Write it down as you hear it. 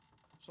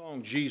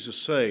Song Jesus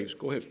Saves.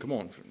 Go ahead, come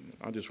on.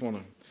 I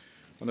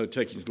know it's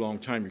taking a long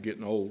time, you're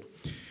getting old.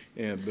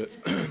 But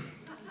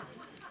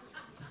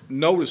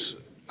notice,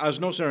 I was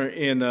noticing there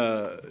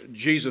in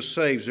Jesus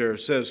Saves there, it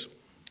says,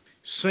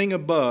 sing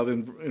above,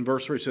 in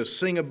verse 3 it says,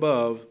 sing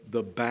above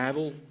the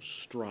battle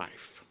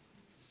strife.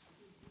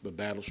 The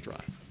battle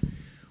strife.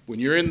 When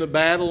you're in the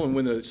battle and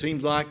when it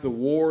seems like the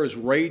war is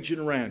raging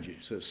around you,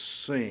 it says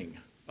sing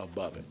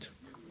above it.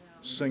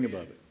 Sing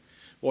above it.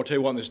 Well, I'll tell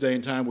you what, in this day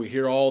and time, we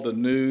hear all the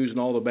news and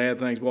all the bad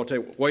things. Well, I'll tell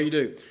you, what do you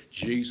do?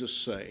 Jesus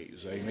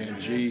saves. Amen. Amen.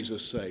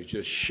 Jesus saves.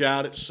 Just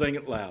shout it, sing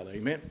it loud.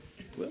 Amen.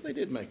 Well, they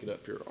did make it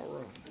up here. All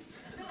right.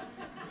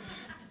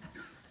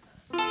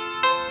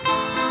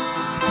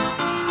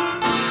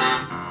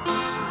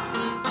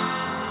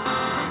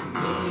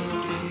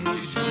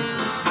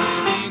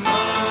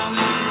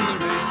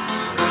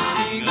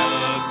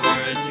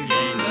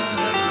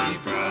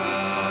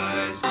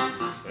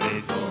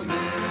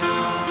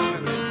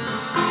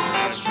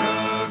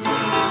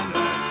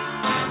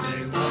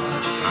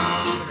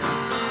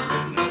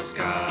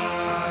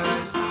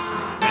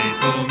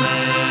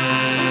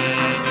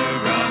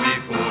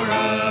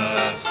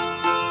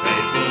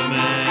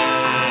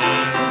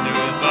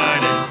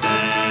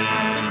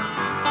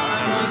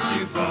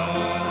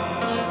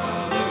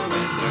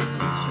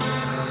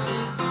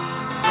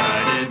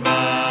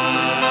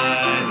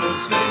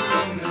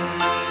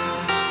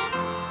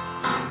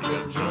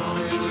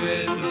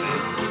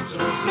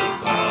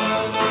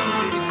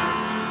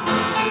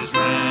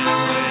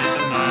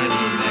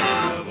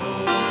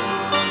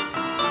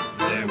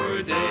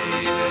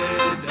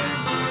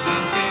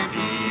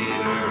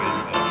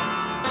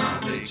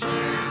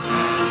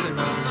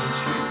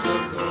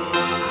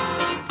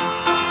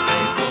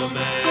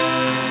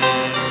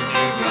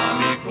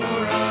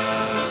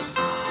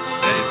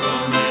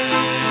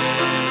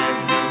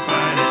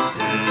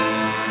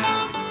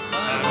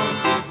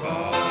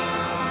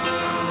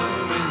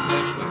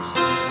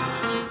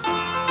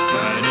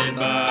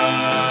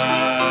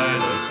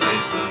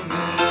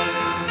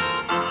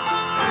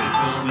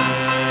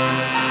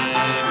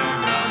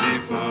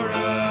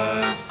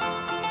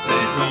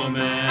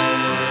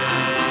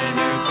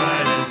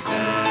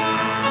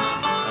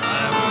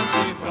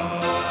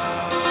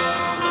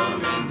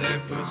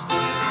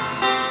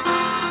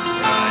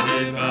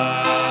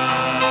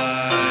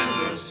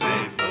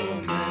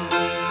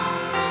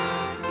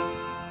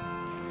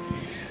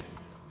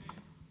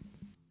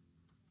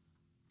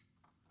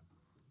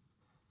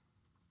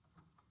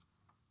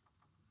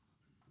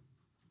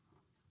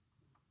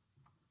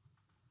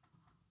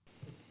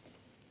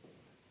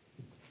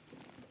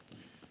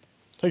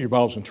 Take your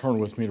Bibles and turn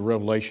with me to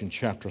Revelation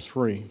chapter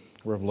 3.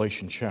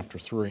 Revelation chapter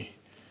 3.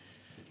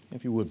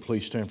 If you would,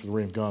 please stand for the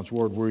reading of God's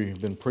Word. We've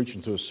been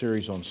preaching through a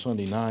series on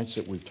Sunday nights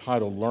that we've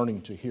titled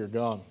Learning to Hear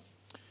God.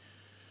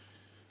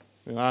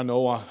 And I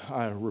know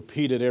I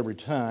repeat it every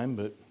time,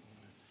 but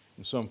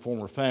in some form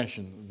or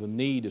fashion, the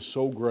need is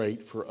so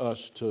great for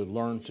us to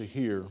learn to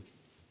hear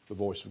the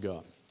voice of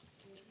God.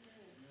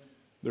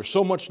 There's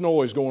so much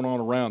noise going on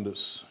around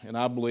us, and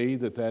I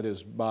believe that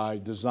is by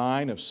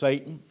design of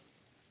Satan,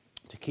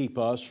 to keep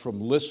us from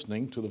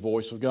listening to the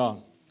voice of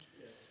God.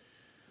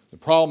 The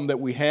problem that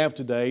we have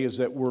today is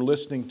that we're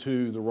listening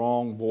to the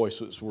wrong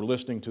voices. We're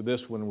listening to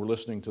this one, we're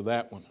listening to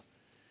that one.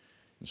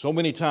 And so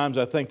many times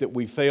I think that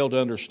we fail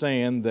to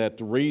understand that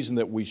the reason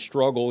that we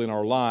struggle in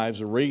our lives,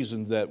 the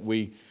reason that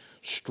we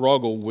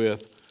struggle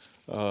with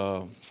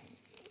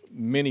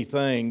many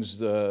things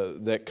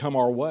that come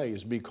our way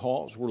is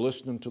because we're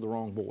listening to the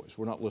wrong voice.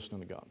 We're not listening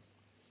to God.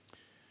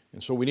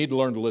 And so we need to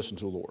learn to listen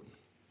to the Lord.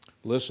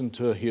 Listen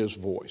to His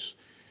voice.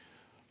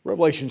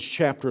 Revelation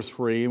chapter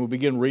 3, and we'll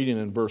begin reading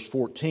in verse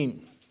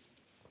 14.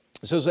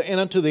 It says, and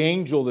unto the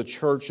angel of the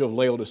church of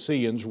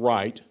Laodiceans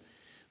write,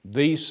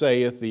 These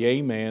saith the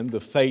Amen, the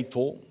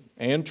faithful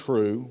and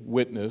true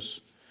witness,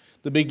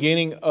 the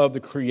beginning of the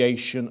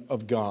creation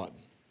of God.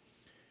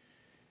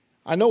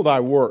 I know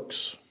thy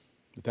works,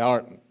 that thou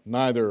art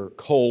neither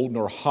cold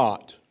nor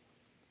hot.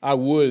 I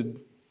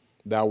would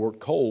thou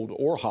wert cold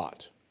or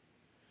hot.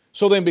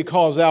 So then,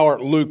 because thou art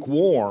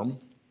lukewarm,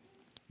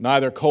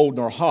 neither cold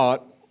nor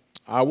hot,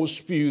 I will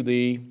spew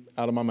thee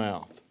out of my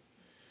mouth.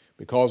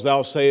 Because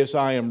thou sayest,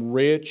 I am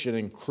rich and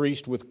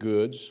increased with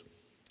goods,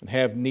 and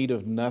have need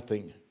of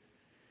nothing.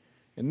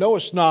 And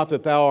knowest not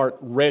that thou art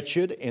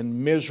wretched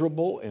and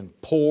miserable and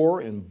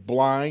poor and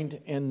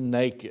blind and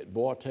naked.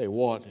 Boy, I tell you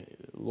what, the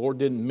Lord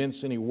didn't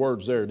mince any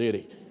words there, did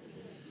He?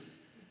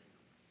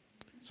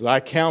 So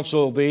I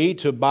counsel thee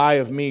to buy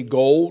of me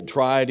gold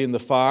tried in the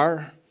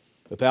fire,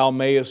 that thou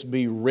mayest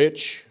be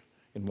rich,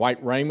 in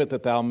white raiment,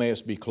 that thou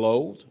mayest be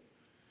clothed,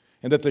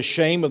 and that the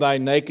shame of thy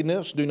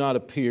nakedness do not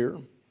appear,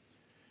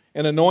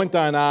 and anoint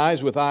thine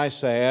eyes with eye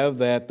salve,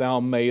 that thou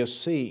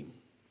mayest see.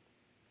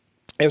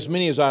 As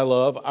many as I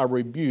love, I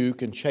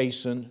rebuke and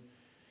chasten.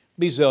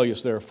 Be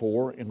zealous,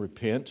 therefore, and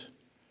repent.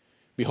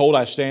 Behold,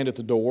 I stand at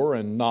the door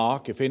and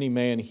knock. If any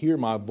man hear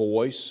my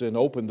voice and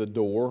open the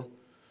door,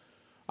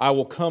 I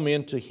will come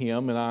into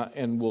him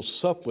and will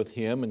sup with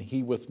him and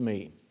he with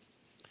me.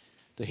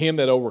 To him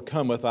that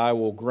overcometh I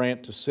will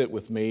grant to sit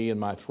with me in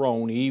my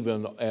throne,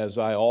 even as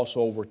I also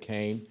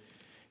overcame,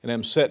 and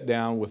am set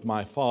down with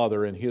my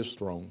Father in his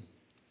throne.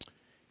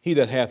 He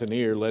that hath an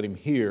ear, let him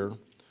hear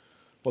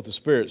what the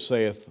Spirit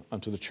saith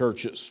unto the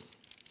churches.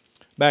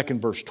 Back in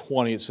verse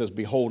 20 it says,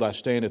 Behold, I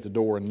stand at the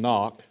door and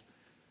knock,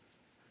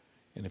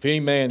 and if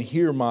any man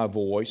hear my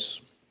voice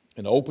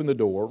and open the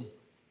door,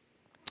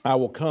 I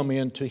will come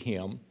in to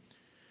him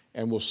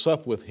and will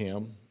sup with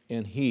him,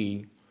 and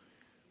he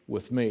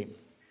with me.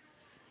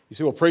 You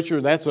say, well, preacher,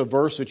 that's a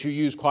verse that you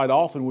use quite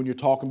often when you're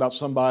talking about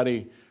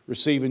somebody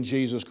receiving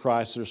Jesus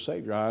Christ as their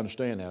Savior. I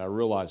understand that. I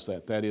realize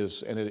that. That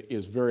is, and it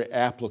is very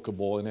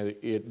applicable, and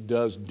it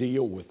does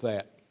deal with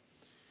that.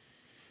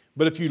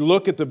 But if you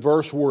look at the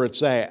verse where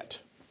it's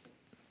at,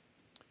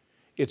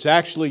 it's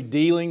actually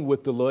dealing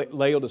with the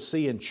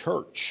Laodicean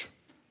church.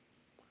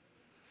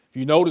 If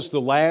you notice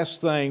the last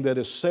thing that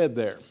is said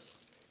there,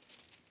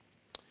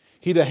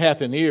 he that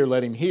hath an ear,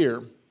 let him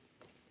hear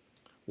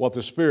what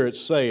the Spirit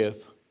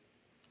saith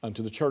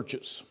unto the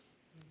churches.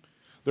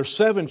 There's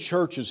 7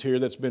 churches here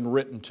that's been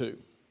written to.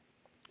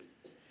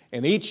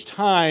 And each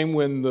time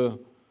when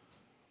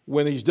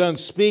he's done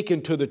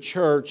speaking to the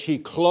church, he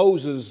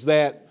closes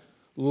that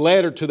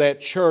letter to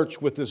that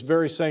church with this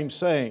very same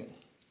saying.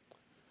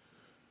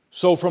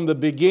 So from the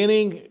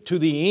beginning to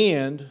the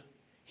end,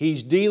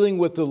 he's dealing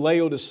with the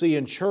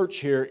Laodicean church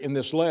here in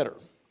this letter.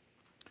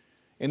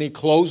 And he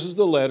closes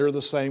the letter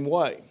the same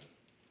way.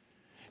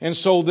 And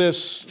so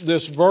this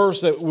verse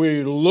that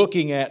we're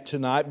looking at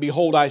tonight,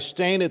 Behold, I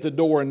stand at the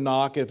door and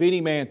knock. If any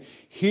man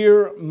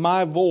hear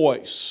my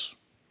voice,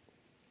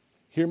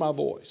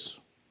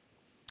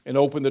 and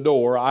open the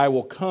door, I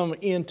will come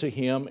into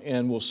him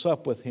and will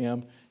sup with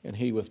him and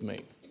he with me.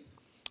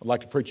 I'd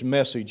like to preach a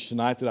message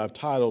tonight that I've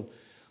titled,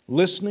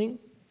 Listening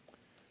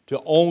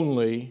to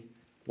Only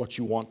What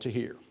You Want to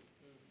Hear.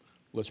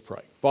 Let's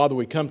pray. Father,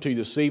 we come to you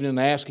this evening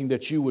asking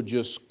that you would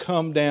just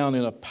come down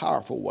in a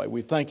powerful way.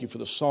 We thank you for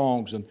the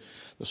songs and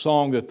the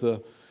song that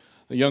the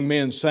young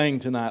men sang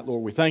tonight,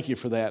 Lord. We thank you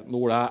for that,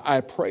 Lord. I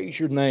praise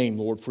your name,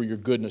 Lord, for your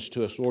goodness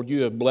to us. Lord,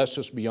 you have blessed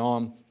us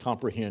beyond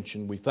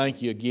comprehension. We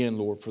thank you again,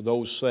 Lord, for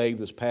those saved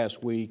this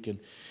past week and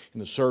in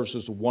the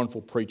services of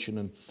wonderful preaching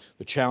and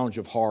the challenge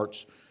of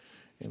hearts.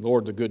 And,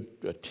 Lord, the good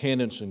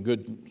attendance and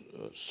good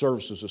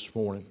services this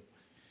morning.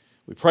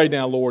 We pray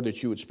now, Lord,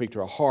 that you would speak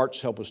to our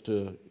hearts, help us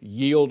to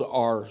yield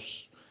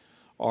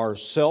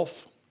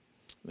ourself,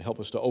 and help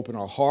us to open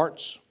our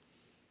hearts,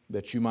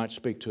 that you might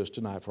speak to us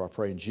tonight. For I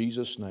pray in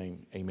Jesus'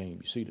 name, amen.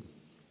 Be seated.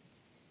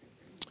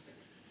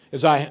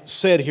 As I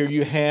said here,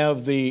 you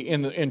have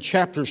in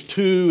chapters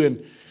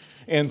 2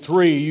 and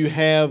 3, you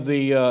have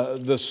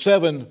the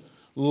 7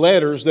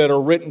 letters that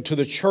are written to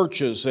the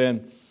churches,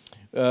 and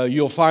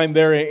you'll find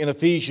there in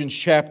Ephesians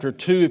chapter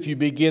 2, if you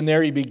begin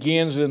there, he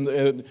begins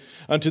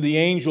unto the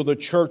angel of the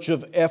church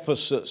of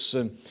Ephesus.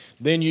 And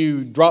then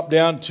you drop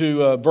down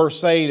to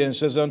verse 8, and it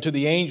says, unto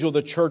the angel of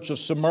the church of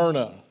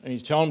Smyrna. And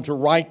he's telling him to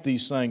write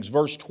these things.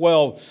 Verse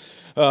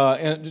 12,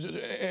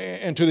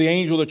 and to the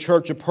angel of the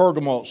church of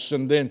Pergamos.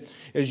 And then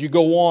as you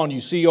go on,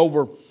 you see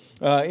over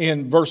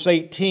in verse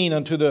 18,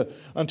 unto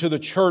the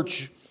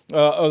church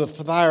of the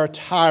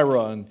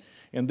Thyatira.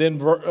 And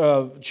then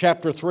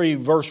chapter 3,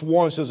 verse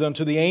 1 says,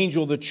 unto the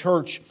angel of the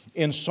church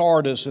in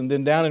Sardis. And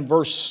then down in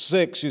verse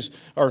 7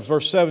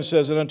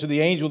 says, and unto the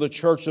angel of the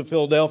church of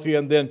Philadelphia.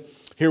 And then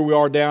here we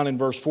are down in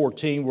verse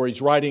 14 where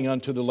he's writing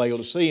unto the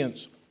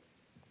Laodiceans.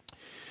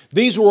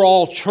 These were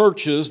all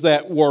churches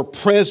that were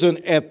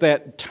present at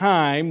that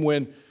time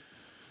when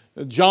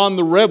John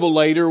the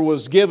Revelator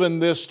was given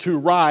this to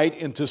write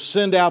and to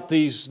send out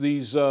these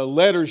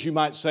letters, you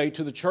might say,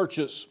 to the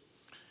churches.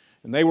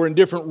 And they were in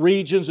different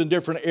regions and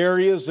different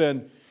areas,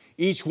 and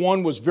each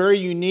one was very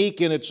unique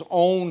in its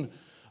own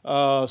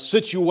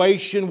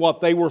situation,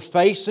 what they were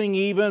facing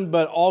even,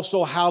 but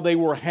also how they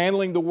were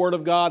handling the Word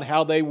of God,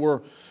 how they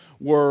were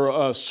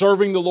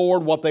serving the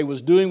Lord, what they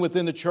was doing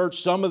within the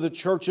church. Some of the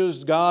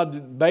churches,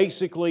 God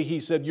basically, He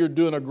said, you're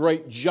doing a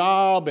great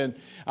job, and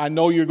I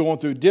know you're going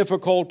through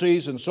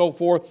difficulties and so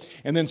forth.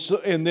 And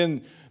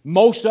then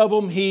most of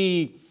them,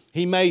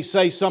 He may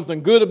say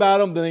something good about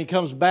them, then He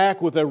comes back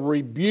with a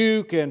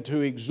rebuke and to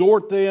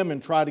exhort them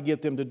and try to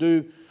get them to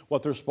do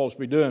what they're supposed to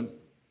be doing.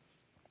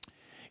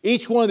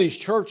 Each one of these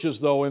churches,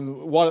 though,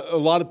 and what a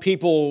lot of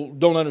people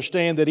don't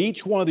understand, that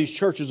each one of these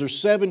churches, there's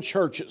 7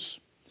 churches.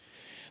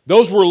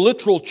 Those were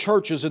literal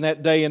churches in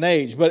that day and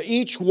age, but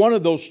each one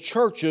of those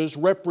churches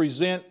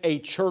represent a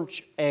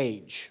church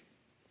age.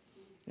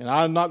 And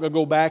I'm not going to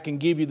go back and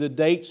give you the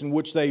dates in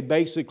which they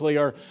basically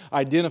are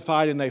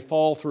identified and they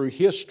fall through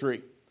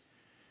history.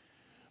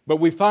 But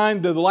we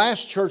find that the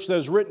last church that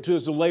is written to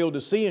is the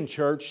Laodicean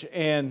church,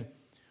 and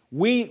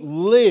we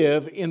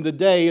live in the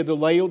day of the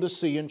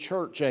Laodicean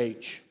church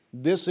age.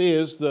 This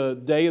is the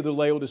day of the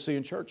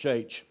Laodicean church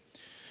age.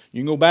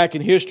 You can go back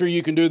in history,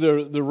 you can do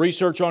the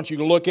research on it, you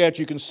can look at it,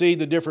 you can see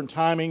the different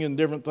timing and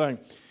different things.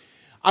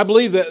 I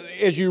believe that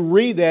as you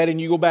read that and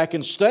you go back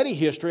and study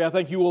history, I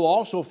think you will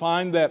also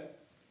find that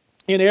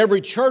In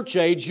every church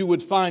age, you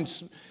would find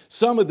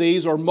some of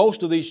these or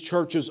most of these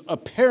churches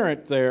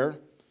apparent there,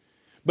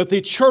 but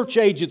the church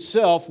age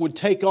itself would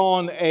take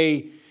on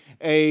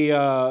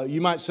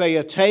you might say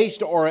a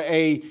taste or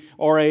a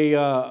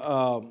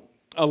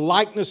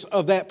likeness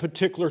of that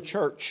particular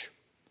church.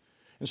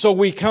 And so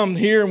we come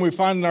here and we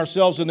find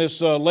ourselves in this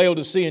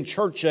Laodicean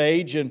church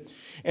age and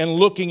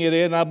looking at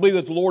it. And I believe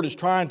that the Lord is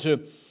trying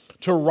to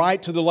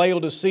write to the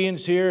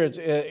Laodiceans here.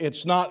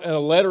 It's not a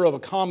letter of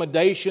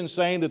accommodation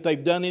saying that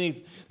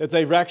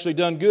they've actually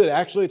done good.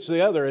 Actually, it's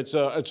the other. It's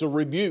a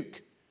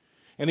rebuke.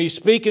 And He's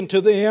speaking to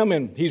them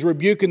and He's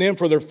rebuking them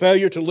for their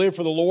failure to live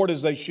for the Lord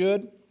as they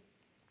should. In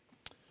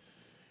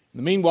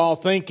the meanwhile,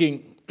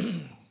 thinking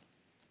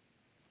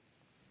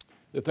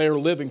that they are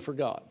living for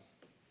God.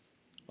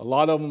 A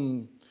lot of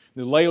them,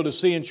 the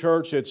Laodicean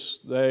church,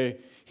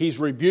 He's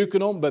rebuking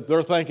them, but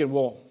they're thinking,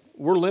 well,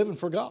 we're living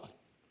for God.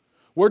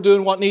 We're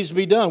doing what needs to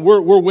be done.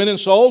 We're winning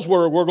souls.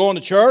 We're going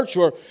to church.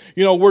 Or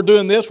we're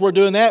doing this. We're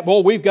doing that.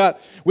 Boy, we've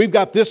got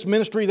this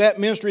ministry, that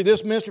ministry,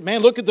 this ministry.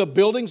 Man, look at the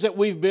buildings that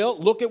we've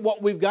built. Look at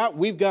what we've got.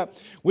 We've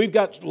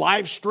got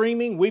live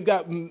streaming. We've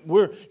got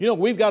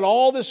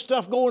all this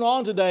stuff going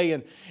on today,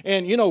 and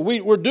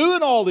we're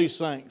doing all these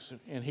things.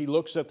 And He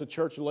looks at the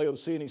church of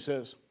Laodicea and He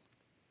says,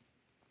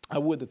 I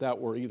would that thou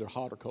were either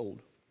hot or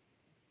cold.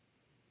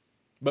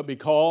 But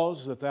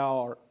because that thou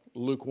art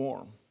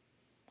lukewarm,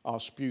 I'll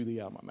spew thee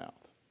out of my mouth.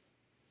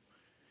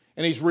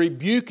 And He's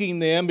rebuking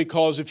them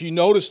because if you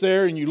notice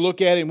there and you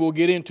look at it, and we'll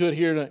get into it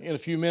here in a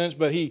few minutes,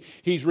 but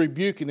He's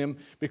rebuking them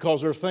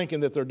because they're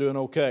thinking that they're doing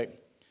okay.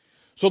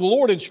 So the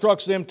Lord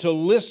instructs them to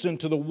listen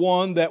to the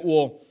one that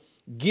will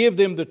give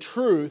them the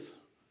truth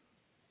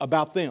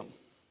about them.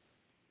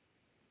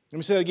 Let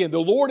me say it again. The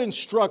Lord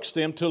instructs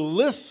them to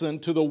listen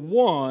to the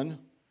one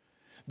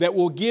that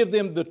will give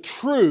them the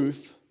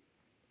truth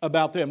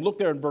about them. Look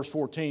there in verse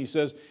 14. He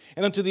says,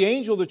 and unto the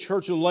angel of the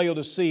church of the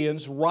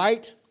Laodiceans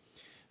write,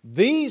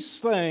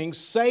 these things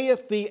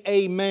saith the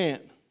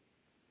Amen.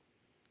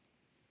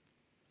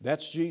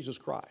 That's Jesus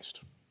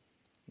Christ.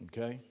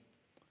 Okay?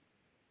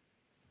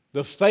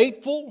 The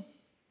faithful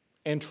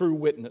and true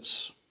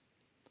witness.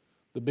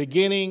 The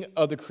beginning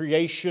of the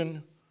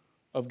creation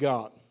of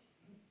God.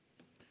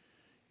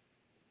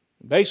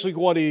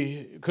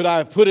 Basically, could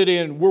I put it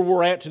in where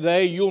we're at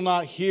today? You'll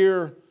not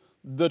hear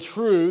the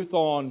truth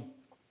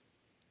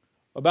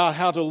about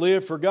how to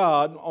live for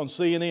God on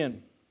CNN.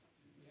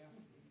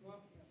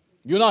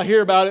 You'll not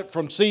hear about it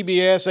from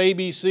CBS,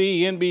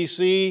 ABC,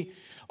 NBC,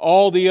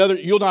 all the other.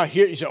 You'll not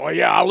hear it. You say, oh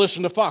yeah, I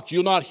listen to Fox.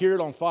 You'll not hear it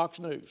on Fox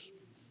News.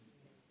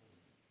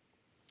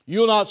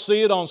 You'll not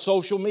see it on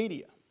social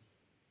media.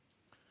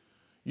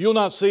 You'll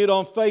not see it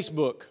on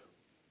Facebook.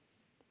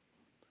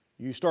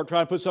 You start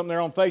trying to put something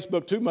there on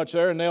Facebook too much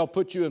there, and they'll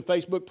put you in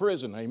Facebook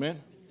prison.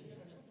 Amen?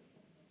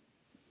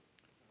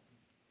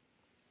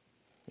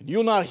 And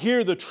you'll not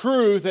hear the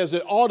truth as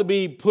it ought to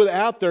be put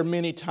out there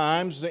many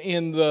times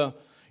in the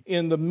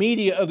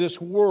media of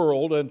this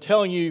world and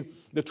telling you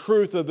the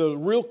truth of the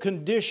real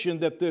condition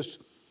that this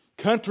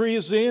country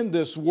is in,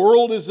 this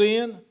world is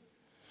in,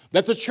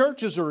 that the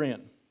churches are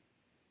in.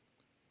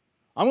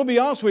 I'm going to be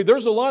honest with you,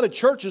 there's a lot of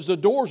churches, the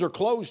doors are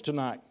closed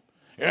tonight.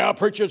 Yeah,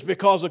 preacher, it's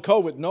because of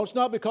COVID. No, it's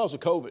not because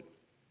of COVID.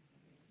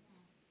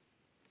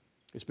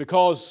 It's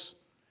because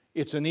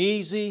it's an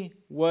easy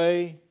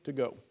way to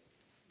go.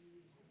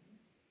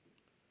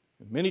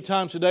 Many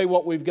times today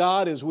what we've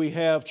got is we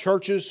have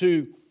churches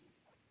who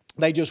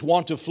they just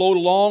want to float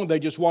along. They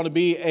just want to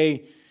be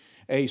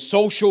a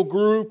social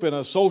group and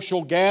a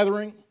social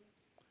gathering.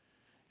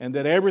 And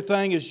that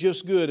everything is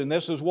just good. And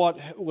this is what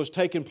was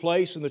taking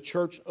place in the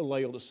church of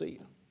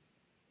Laodicea.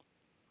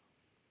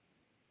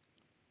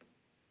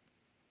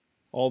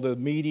 All the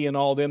media and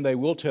all them, they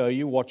will tell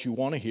you what you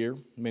want to hear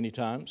many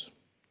times.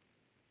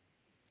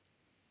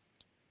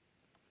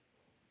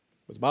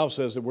 But the Bible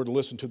says that we're to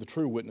listen to the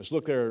true witness.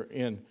 Look there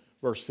in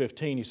verse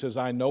 15. He says,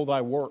 I know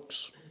thy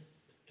works.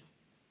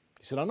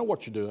 He said, I know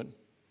what you're doing.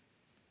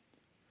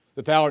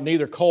 That thou art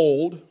neither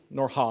cold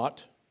nor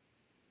hot.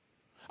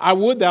 I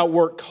would thou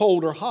wert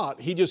cold or hot.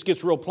 He just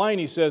gets real plain.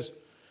 He says,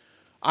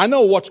 I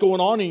know what's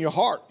going on in your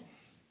heart.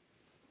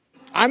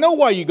 I know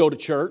why you go to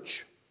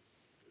church.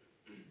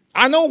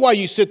 I know why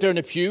you sit there in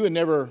the pew and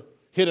never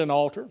hit an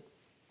altar.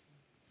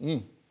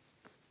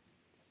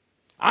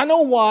 I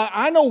know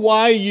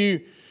why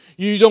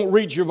you don't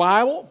read your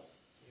Bible.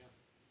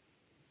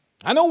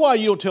 I know why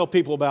you don't tell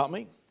people about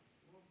me.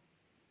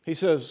 He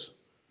says,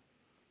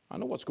 I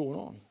know what's going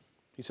on.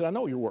 He said, I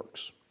know your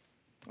works.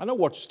 I know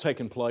what's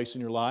taking place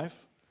in your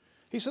life.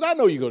 He said, I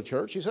know you go to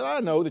church. He said, I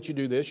know that you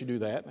do this, you do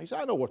that. He said,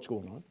 I know what's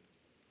going on.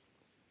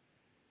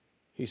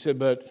 He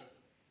said,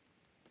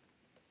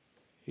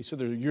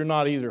 you're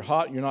not either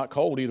hot, you're not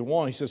cold, either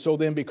one. He said, so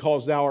then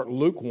because thou art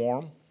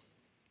lukewarm,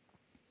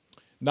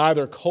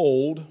 neither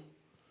cold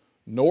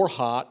nor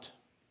hot,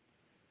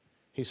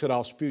 he said,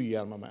 I'll spew you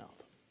out of my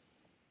mouth.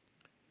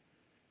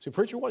 See,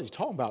 preacher, what is he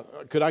talking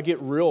about? Could I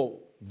get real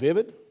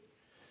vivid?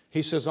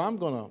 He says, I'm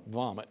going to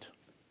vomit.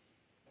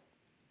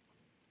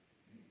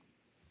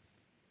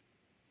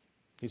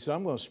 He said,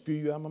 I'm going to spew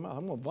you out of my mouth.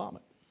 I'm going to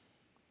vomit.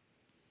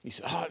 He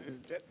said, oh,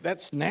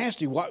 that's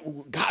nasty.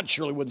 God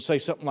surely wouldn't say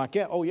something like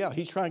that. Oh, yeah,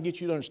 he's trying to get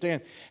you to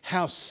understand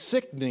how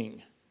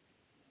sickening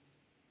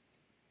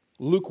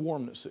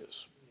lukewarmness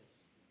is.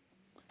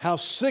 How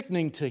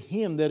sickening to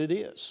him that it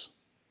is.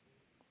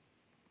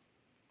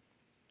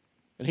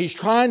 And he's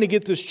trying to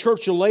get this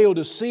church of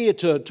Laodicea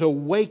to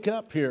wake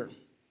up here.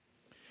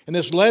 And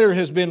this letter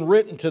has been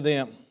written to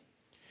them.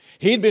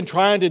 He'd been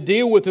trying to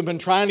deal with them and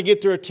trying to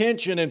get their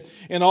attention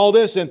and all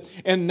this.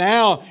 And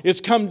now it's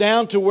come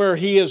down to where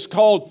he has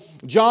called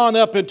John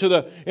up into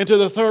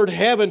the third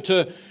heaven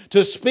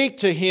to speak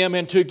to him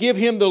and to give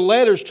him the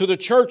letters to the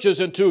churches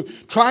and to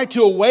try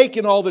to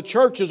awaken all the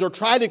churches or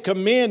try to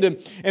commend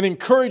and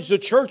encourage the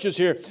churches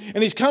here.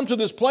 And he's come to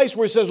this place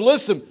where he says,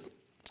 listen,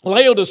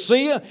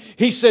 Laodicea,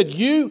 he said,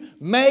 you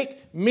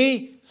make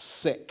me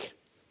sick.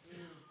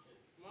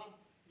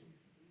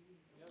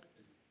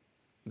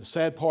 The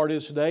sad part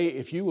is today,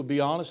 if you would be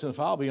honest, and if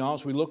I'll be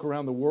honest, we look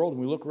around the world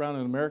and we look around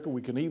in America,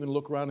 we can even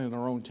look around in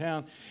our own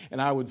town,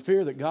 and I would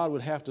fear that God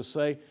would have to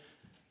say,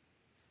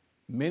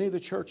 many of the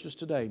churches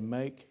today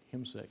make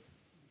him sick.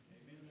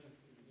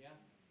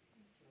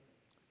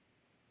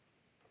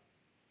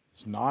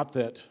 It's not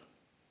that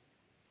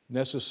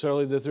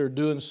necessarily that they're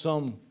doing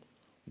some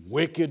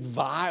wicked,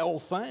 vile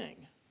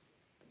thing,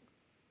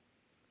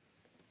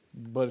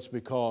 but it's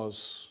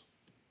because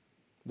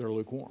they're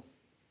lukewarm.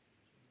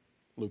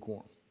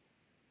 Lukewarm.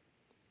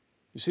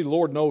 You see, the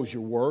Lord knows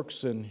your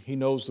works, and He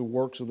knows the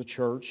works of the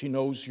church. He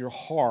knows your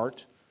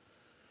heart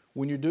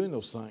when you're doing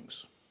those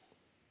things.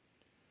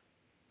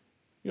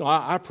 You know,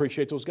 I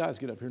appreciate those guys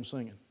getting up here and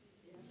singing.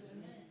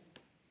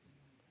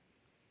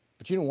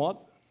 But you know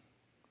what?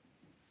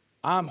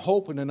 I'm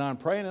hoping and I'm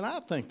praying, and I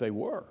think they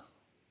were,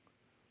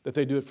 that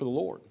they do it for the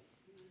Lord.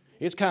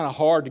 It's kind of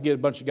hard to get a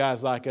bunch of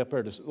guys like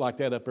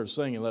that up there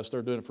singing unless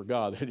they're doing it for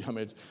God. I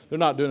mean, they're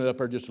not doing it up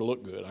there just to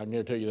look good. I can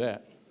guarantee you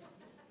that.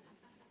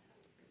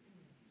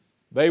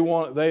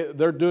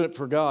 They're doing it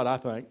for God, I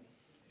think.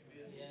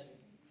 Yes.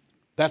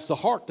 That's the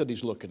heart that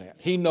He's looking at.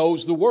 He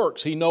knows the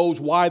works. He knows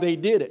why they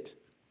did it.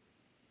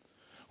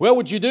 Well,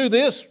 would you do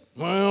this?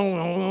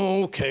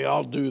 Well, okay,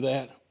 I'll do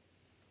that.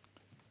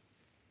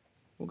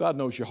 Well, God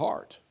knows your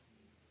heart.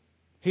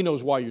 He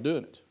knows why you're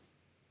doing it.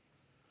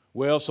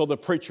 Well, so the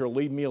preacher will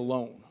leave me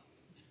alone.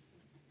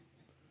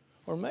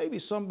 Or maybe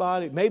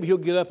he'll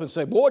get up and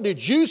say, boy,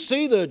 did you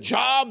see the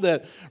job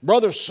that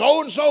brother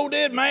so-and-so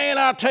did? Man,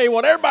 I'll tell you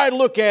what, everybody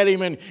look at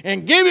him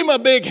and give him a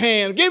big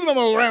hand. Give him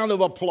a round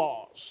of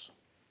applause.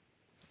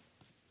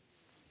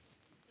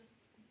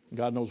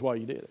 God knows why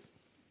you did it.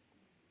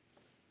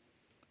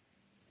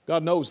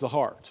 God knows the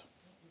heart.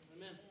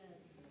 Amen.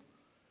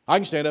 I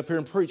can stand up here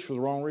and preach for the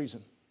wrong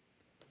reason.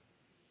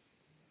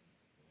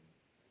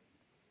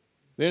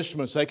 The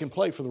instruments, they can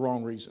play for the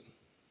wrong reason.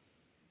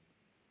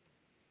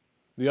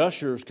 The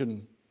ushers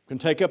can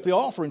take up the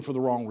offering for the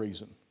wrong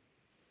reason.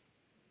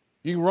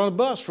 You can run a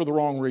bus for the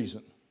wrong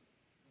reason.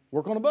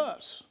 Work on a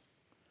bus.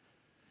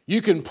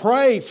 You can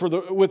pray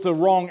with the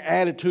wrong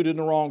attitude and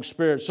the wrong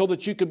spirit so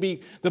that you could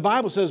be, the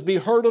Bible says, be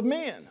heard of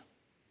men.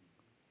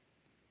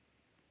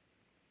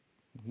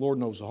 The Lord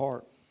knows the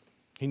heart.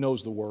 He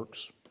knows the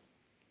works.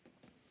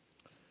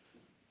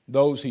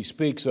 Those He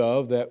speaks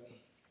of that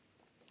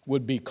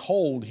would be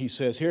cold, He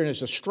says here, and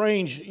it's a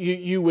strange,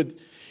 you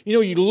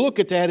look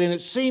at that and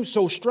it seems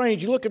so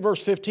strange. You look at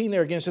verse 15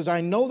 there again, it says,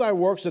 I know thy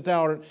works, that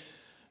thou art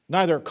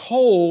neither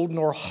cold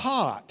nor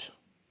hot.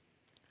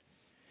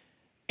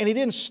 And he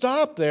didn't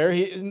stop there,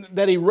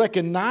 that he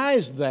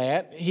recognized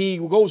that. He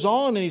goes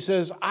on and he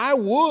says, I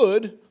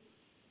would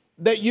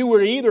that you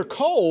were either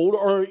cold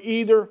or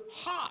either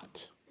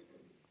hot.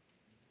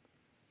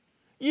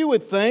 You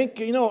would think,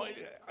 in our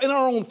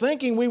own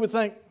thinking, we would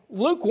think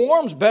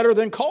lukewarm's better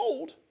than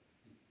cold.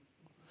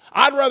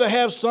 I'd rather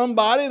have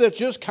somebody that's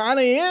just kind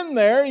of in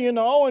there,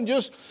 and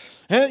just,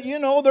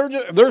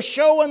 they're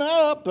showing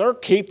up. They're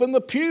keeping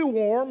the pew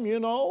warm,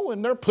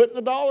 and they're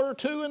putting $1 or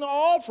 $2 in the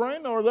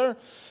offering, or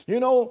they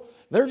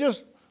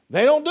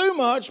don't do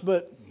much,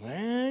 but,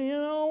 man, you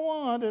know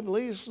what? At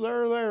least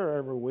they're there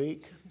every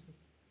week.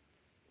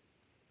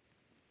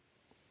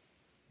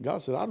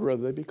 God said, I'd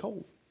rather they be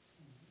cold.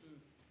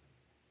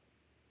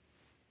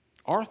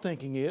 Our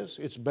thinking is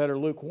it's better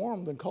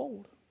lukewarm than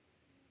cold.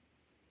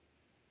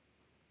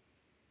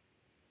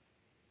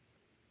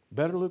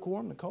 Better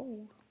lukewarm than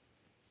cold.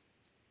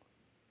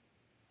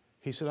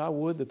 He said, I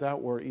would that thou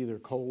were either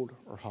cold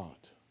or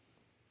hot.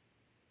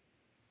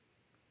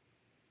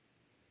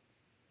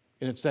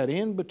 And it's that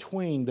in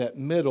between, that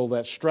middle,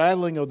 that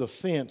straddling of the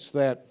fence,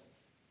 that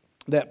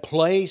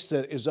place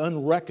that is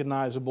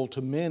unrecognizable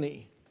to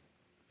many,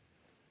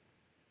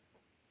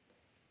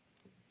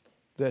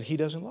 that He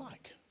doesn't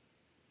like.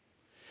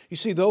 You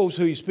see, those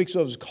who He speaks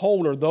of as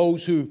cold are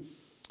those who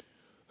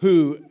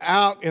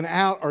out and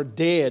out are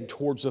dead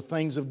towards the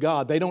things of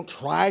God. They don't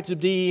try to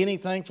do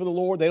anything for the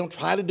Lord. They don't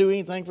try to do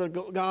anything for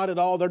God at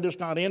all. They're just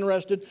not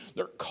interested.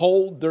 They're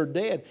cold. They're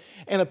dead.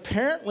 And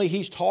apparently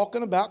He's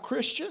talking about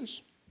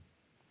Christians.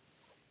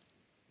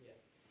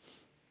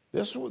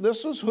 This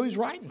is who he's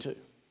writing to.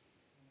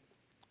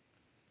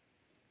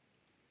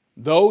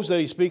 Those that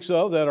he speaks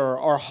of that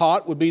are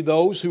hot would be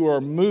those who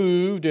are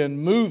moved and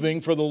moving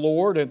for the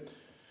Lord. And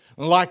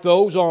like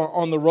those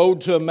on the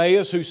road to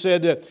Emmaus who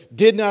said that,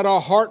 did not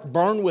our heart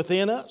burn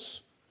within us?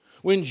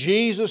 When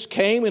Jesus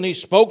came and He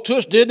spoke to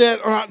us, did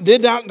not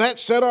that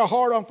set our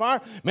heart on fire?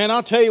 Man,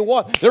 I'll tell you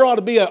what, there ought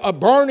to be a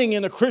burning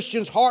in a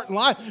Christian's heart and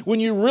life when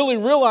you really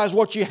realize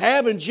what you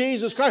have in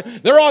Jesus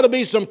Christ. There ought to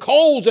be some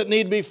coals that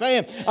need to be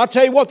fanned. I'll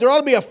tell you what, there ought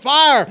to be a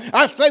fire.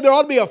 I say there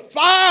ought to be a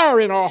fire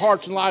in our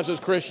hearts and lives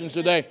as Christians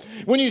today.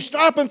 When you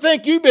stop and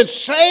think you've been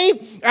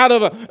saved out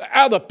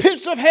of the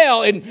pits of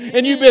hell and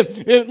you've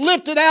been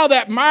lifted out of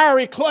that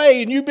miry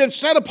clay and you've been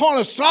set upon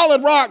a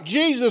solid rock,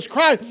 Jesus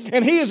Christ,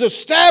 and He has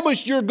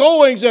established your goals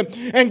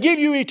and give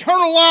you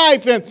eternal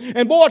life.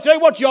 And boy, I tell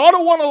you what, you ought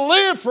to want to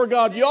live for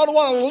God. You ought to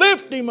want to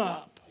lift Him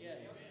up. Yes.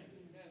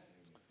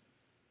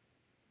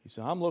 He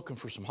said, I'm looking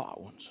for some hot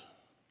ones.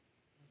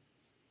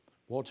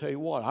 Well, I'll tell you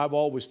what, I've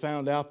always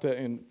found out that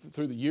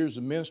through the years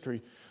of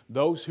ministry,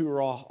 those who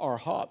are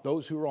hot,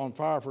 those who are on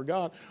fire for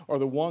God, are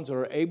the ones that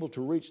are able to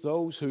reach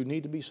those who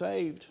need to be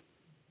saved.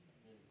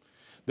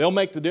 They'll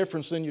make the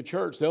difference in your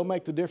church. They'll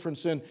make the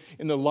difference in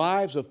the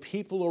lives of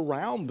people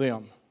around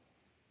them.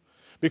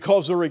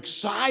 Because they're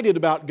excited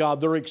about God.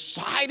 They're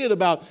excited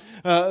about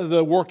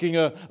the working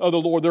of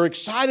the Lord. They're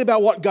excited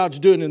about what God's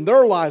doing in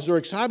their lives. They're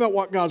excited about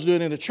what God's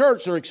doing in the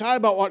church. They're excited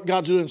about what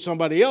God's doing in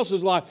somebody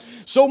else's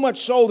life. So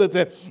much so that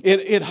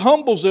it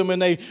humbles them and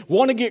they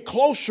want to get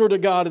closer to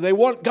God and they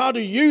want God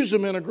to use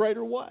them in a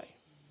greater way.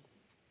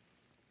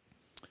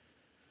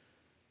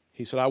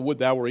 He said, I would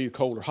thou were either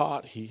cold or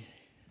hot.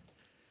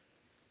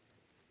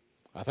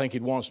 I think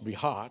He'd want us to be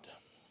hot.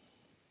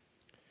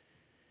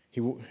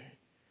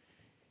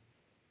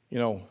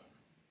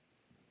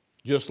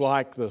 Just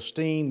like the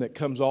steam that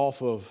comes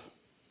off of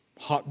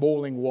hot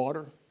boiling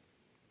water,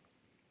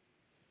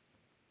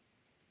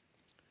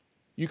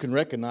 you can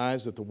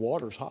recognize that the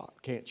water's hot,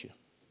 can't you?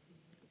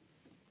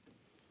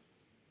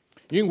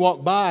 You can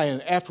walk by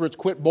and after it's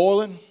quit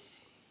boiling,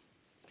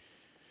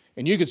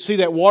 and you could see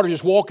that water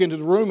just walk into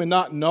the room and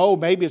not know,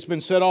 maybe it's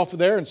been set off of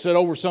there and set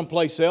over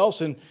someplace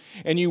else, and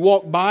you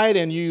walk by it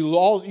and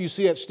you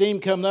see that steam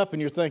coming up and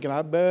you're thinking,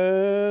 I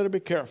better be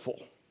careful.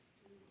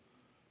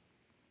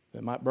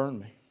 That might burn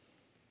me.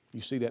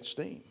 You see that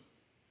steam.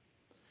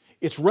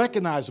 It's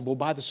recognizable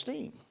by the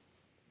steam.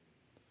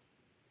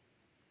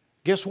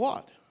 Guess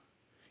what?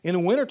 In the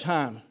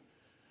wintertime,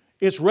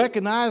 it's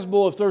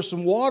recognizable if there's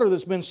some water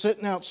that's been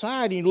sitting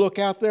outside and you look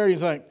out there and you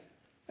think,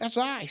 that's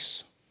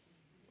ice.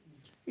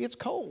 It's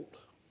cold.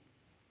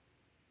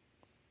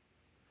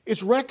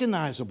 It's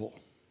recognizable.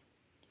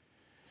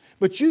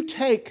 But you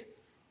take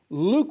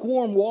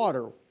lukewarm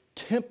water,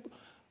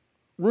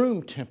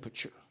 room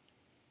temperature.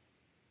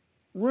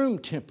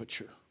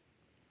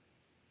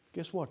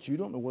 Guess what? You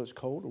don't know whether it's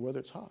cold or whether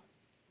it's hot.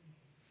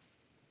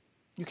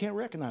 You can't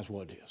recognize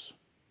what it is.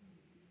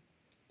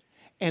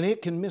 And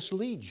it can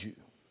mislead you.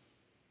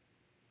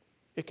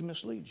 It can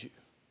mislead you.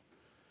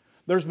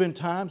 There's been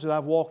times that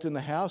I've walked in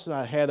the house and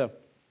I had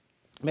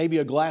maybe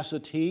a glass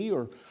of tea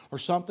or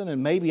something,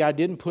 and maybe I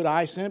didn't put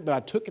ice in it, but I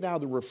took it out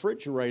of the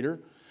refrigerator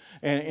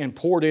and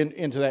poured it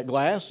into that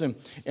glass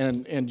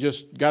and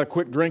just got a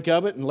quick drink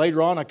of it. And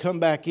later on I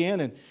come back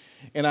in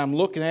and I'm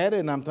looking at it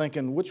and I'm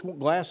thinking, which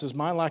glass is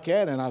mine like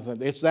that? And I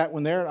think, it's that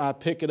one there. I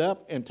pick it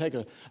up and take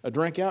a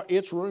drink out.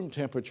 It's room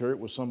temperature. It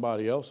was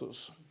somebody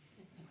else's.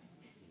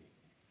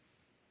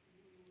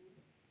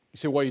 You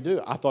say, what do you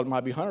do? I thought it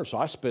might be Hunter, so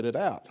I spit it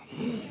out.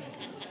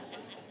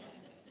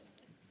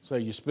 So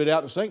you spit it out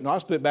in the sink? No, I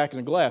spit it back in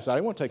the glass. I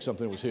didn't want to take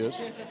something that was his.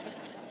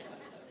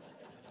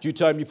 Did you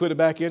tell him you put it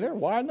back in there?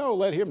 Why no?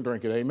 Let him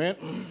drink it, amen?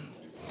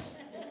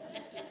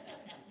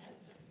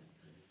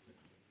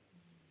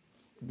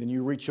 Then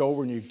you reach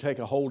over and you take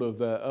a hold of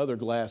the other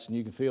glass and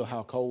you can feel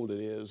how cold it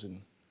is,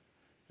 and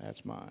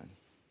that's mine.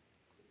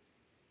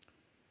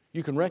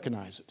 You can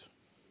recognize it.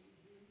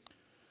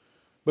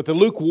 But the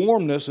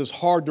lukewarmness is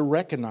hard to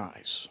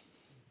recognize.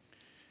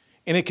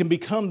 And it can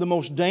become the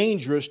most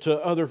dangerous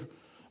to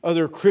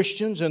other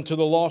Christians and to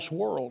the lost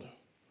world.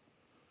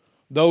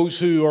 Those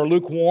who are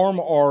lukewarm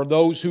are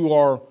those who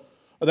are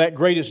that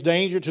greatest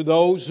danger to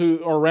those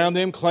who are around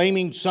them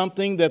claiming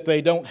something that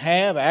they don't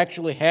have,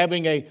 actually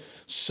having a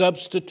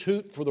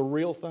substitute for the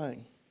real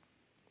thing.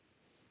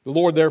 The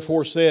Lord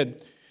therefore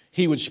said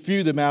He would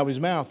spew them out of His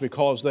mouth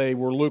because they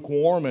were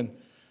lukewarm. And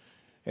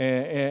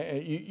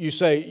you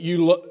say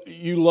you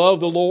love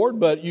the Lord,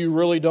 but you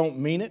really don't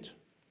mean it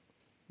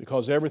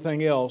because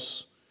everything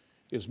else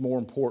is more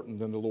important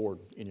than the Lord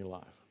in your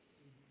life.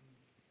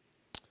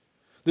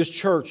 This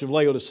church of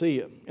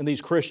Laodicea and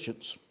these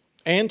Christians,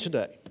 and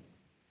today,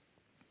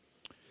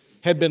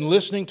 had been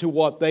listening to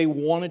what they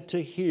wanted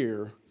to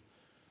hear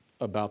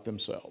about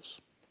themselves.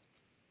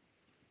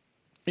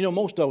 You know,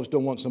 most of us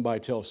don't want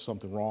somebody to tell us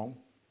something wrong.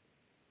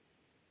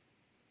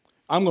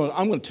 I'm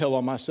going to tell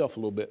on myself a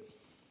little bit.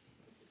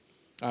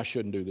 I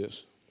shouldn't do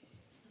this.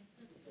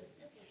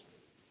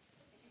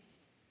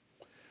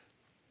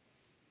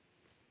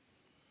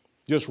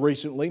 Just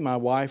recently, my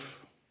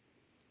wife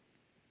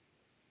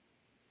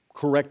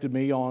corrected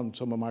me on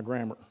some of my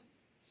grammar.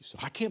 She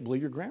said, I can't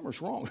believe your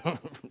grammar's wrong.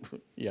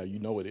 Yeah, you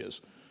know it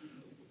is.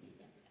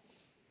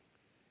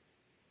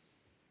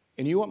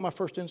 And you know what my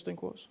first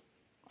instinct was?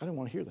 I didn't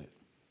want to hear that.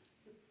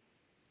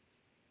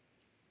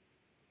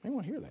 I didn't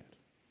want to hear that.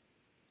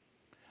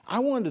 I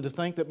wanted to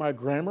think that my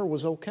grammar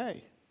was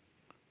okay.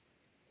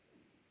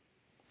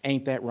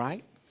 Ain't that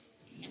right?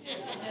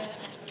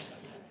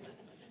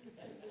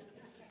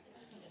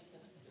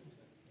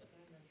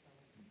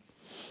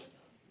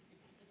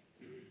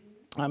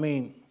 I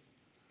mean,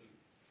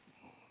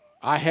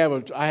 I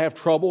have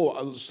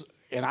trouble,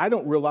 and I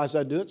don't realize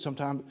I do it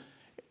sometimes.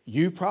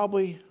 You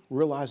probably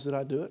realize that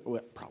I do it?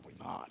 Well, probably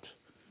not.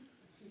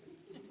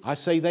 I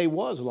say they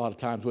was a lot of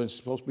times when it's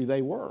supposed to be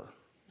they were.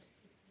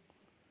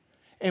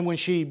 And when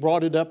she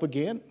brought it up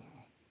again,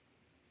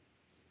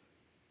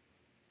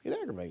 it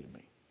aggravated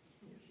me.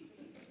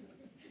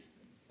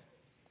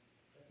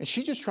 And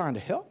she's just trying to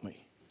help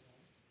me.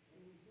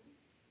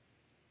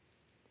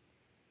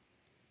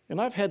 And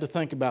I've had to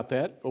think about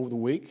that over the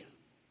week. You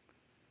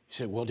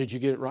say, well, did you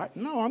get it right?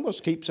 No, I'm going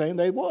to keep saying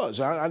they was.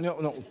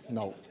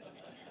 No.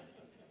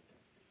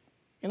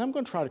 And I'm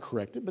going to try to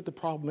correct it, but the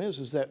problem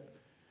is that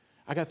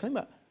I got to think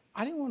about it.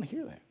 I didn't want to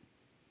hear that.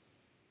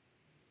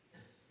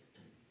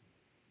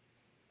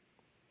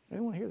 I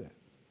didn't want to hear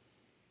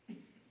that.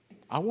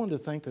 I wanted to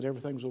think that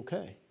everything was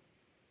okay.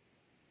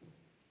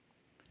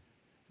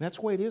 And that's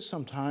the way it is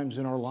sometimes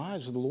in our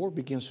lives as the Lord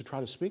begins to try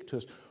to speak to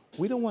us.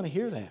 We don't want to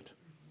hear that.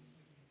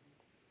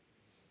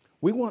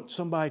 We want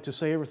somebody to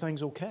say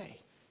everything's okay.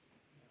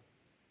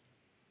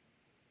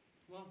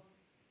 Well,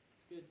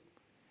 it's good.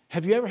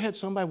 Have you ever had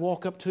somebody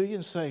walk up to you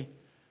and say,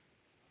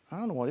 I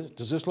don't know what it is.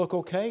 Does this look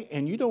okay?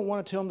 And you don't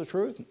want to tell them the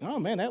truth? Oh,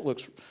 man,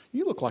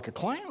 you look like a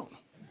clown.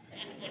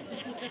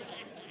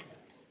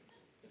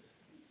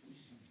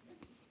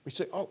 We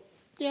say, oh,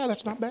 yeah,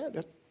 that's not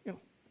bad.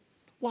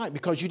 Why?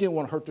 Because you didn't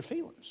want to hurt their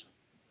feelings.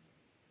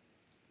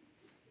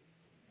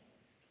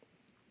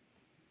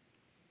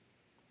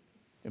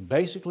 And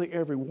basically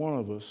every one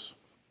of us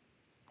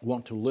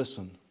want to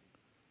listen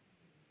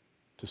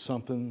to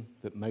something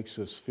that makes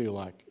us feel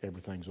like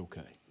everything's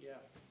okay. Yeah.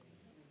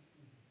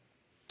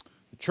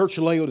 The church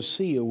of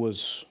Laodicea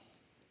was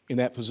in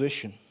that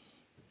position.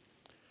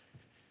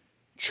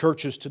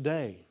 Churches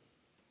today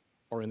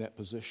are in that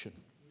position.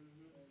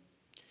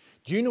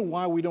 Do you know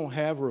why we don't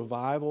have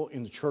revival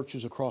in the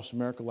churches across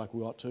America like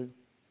we ought to?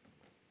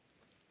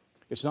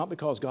 It's not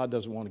because God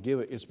doesn't want to give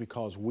it. It's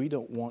because we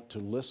don't want to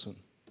listen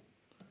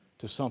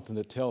to something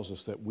that tells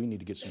us that we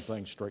need to get some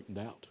things straightened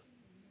out.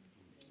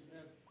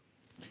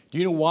 Do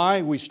you know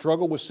why we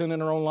struggle with sin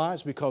in our own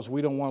lives? Because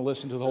we don't want to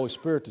listen to the Holy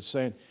Spirit that's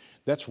saying,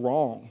 that's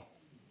wrong.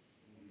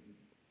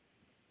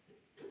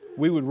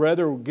 We would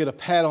rather get a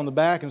pat on the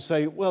back and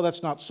say, well,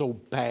 that's not so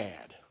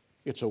bad.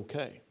 It's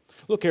okay.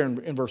 Look here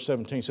in verse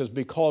 17. It says,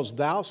 because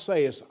thou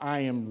sayest,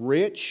 I am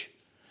rich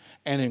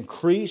and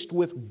increased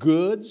with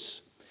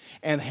goods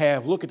and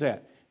have, look at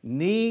that,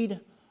 need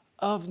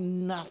of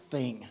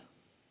nothing.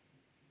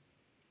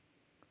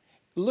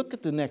 Look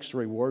at the next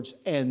three words,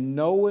 and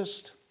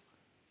knowest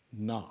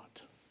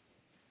not.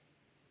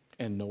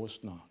 And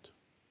knowest not.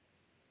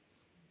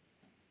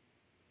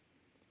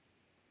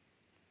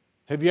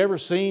 Have you ever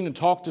seen and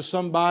talked to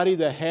somebody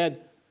that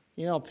had,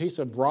 a piece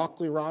of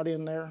broccoli right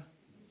in there?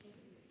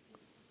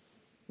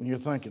 And you're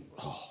thinking,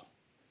 oh.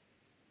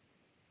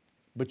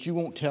 But you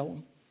won't tell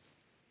them.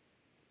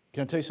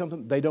 Can I tell you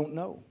something? They don't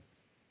know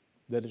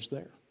that it's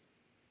there.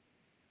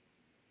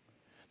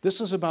 This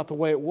is about the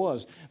way it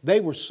was. They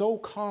were so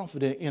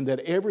confident in that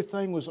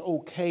everything was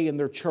okay in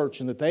their church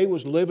and that they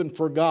was living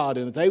for God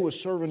and that they was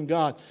serving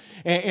God.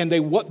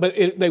 They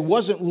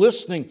wasn't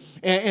listening.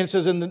 And it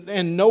says,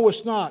 and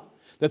knowest not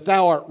that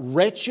thou art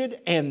wretched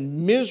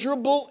and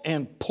miserable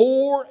and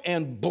poor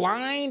and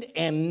blind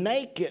and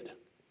naked.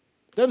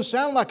 Doesn't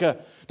sound like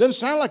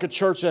a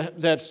church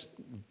that's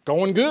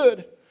going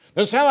good.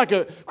 Doesn't sound like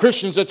a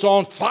Christians that's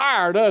on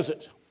fire, does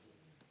it?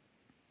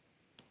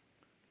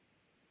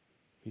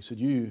 He said,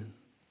 you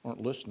aren't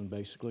listening,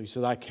 basically. He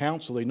said, I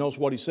counsel thee. Notice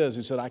what he says.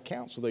 He said, I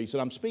counsel thee. He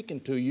said, I'm speaking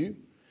to you.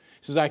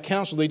 He says, I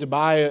counsel thee to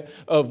buy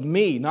of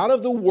me, not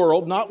of the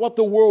world, not what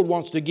the world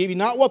wants to give you,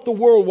 not what the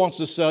world wants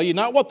to sell you,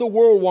 not what the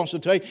world wants to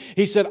tell you.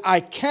 He said,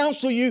 I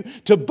counsel you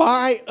to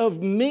buy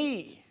of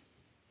me.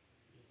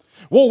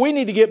 Well, we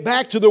need to get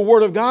back to the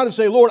Word of God and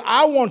say, Lord,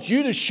 I want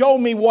you to show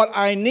me what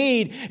I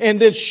need and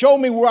then show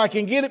me where I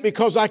can get it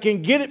because I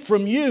can get it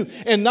from you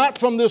and not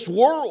from this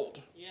world.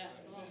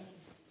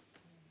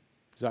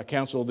 I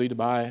counsel thee to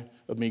buy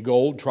of me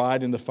gold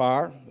tried in the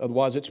fire.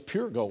 Otherwise, it's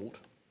pure gold.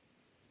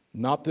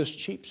 Not this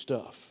cheap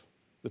stuff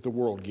that the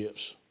world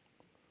gives.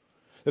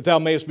 That thou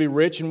mayest be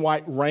rich in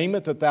white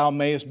raiment, that thou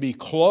mayest be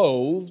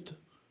clothed.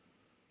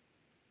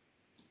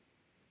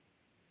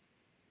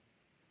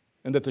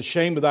 And that the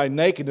shame of thy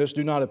nakedness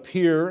do not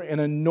appear, and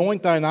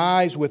anoint thine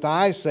eyes with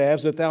eye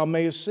salves that thou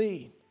mayest see.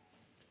 He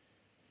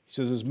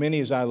says, as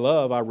many as I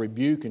love, I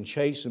rebuke and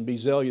chasten, be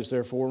zealous,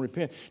 therefore, and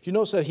repent. Do you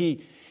notice that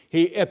he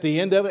he at the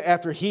end of it,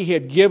 after he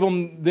had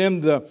given them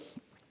the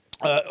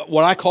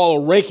what I call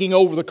a raking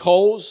over the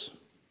coals,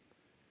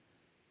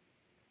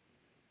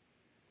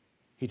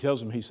 he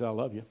tells them, he said, I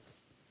love you.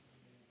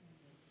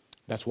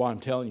 That's why I'm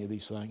telling you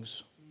these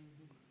things.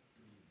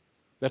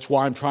 That's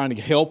why I'm trying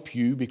to help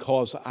you,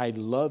 because I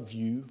love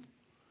you.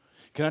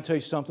 Can I tell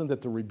you something?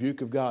 That the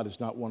rebuke of God is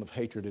not one of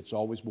hatred. It's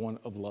always one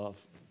of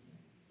love.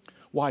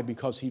 Why?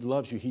 Because He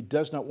loves you. He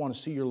does not want to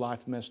see your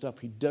life messed up.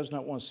 He does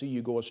not want to see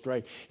you go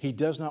astray. He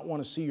does not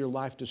want to see your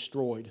life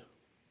destroyed.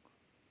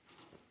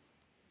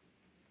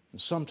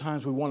 And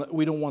sometimes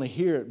we don't want to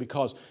hear it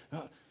because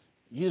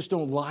you just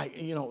don't like,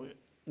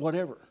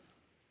 whatever.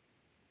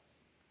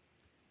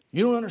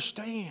 You don't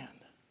understand.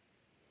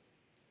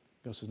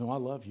 God says, no, I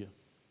love you.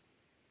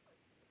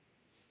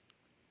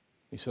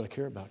 He said, I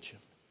care about you.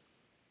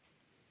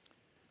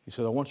 He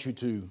said, I want you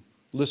to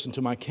listen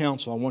to my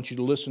counsel. I want you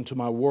to listen to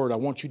my word. I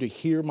want you to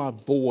hear my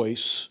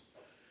voice.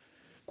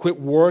 Quit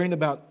worrying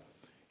about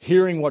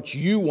hearing what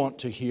you want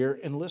to hear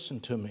and listen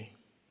to me.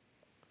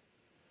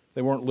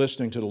 They weren't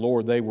listening to the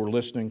Lord. They were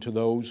listening to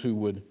those who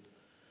would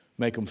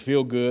make them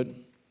feel good,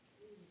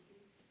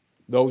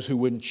 those who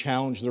wouldn't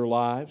challenge their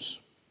lives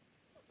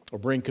or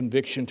bring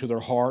conviction to their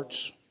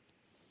hearts.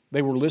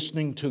 They weren't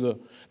listening to the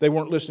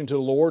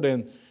Lord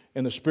and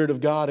the Spirit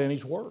of God and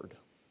His Word.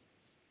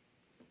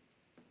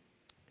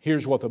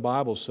 Here's what the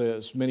Bible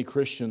says many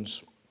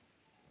Christians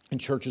and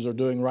churches are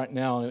doing right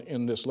now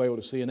in this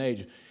Laodicean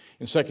age.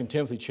 In 2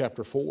 Timothy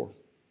chapter 4,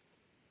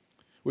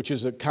 which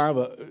is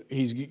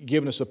he's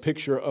given us a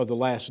picture of the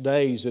last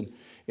days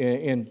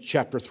in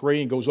chapter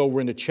 3 and goes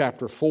over into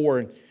chapter 4.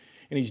 And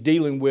he's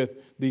dealing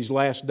with these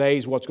last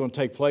days, what's going to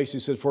take place. He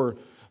says, for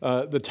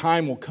the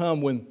time will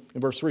come when, in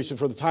verse 3, he said,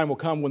 for the time will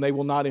come when they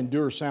will not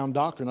endure sound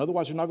doctrine.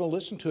 Otherwise, they're not going to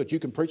listen to it. You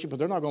can preach it, but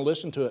they're not going to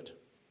listen to it.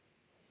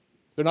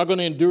 They're not going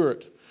to endure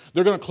it.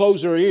 They're going to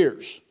close their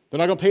ears. They're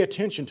not going to pay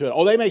attention to it.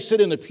 Oh, they may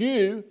sit in the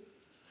pew.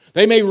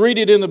 They may read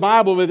it in the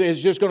Bible, but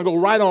it's just going to go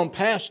right on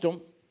past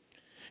them.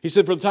 He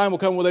said, for the time will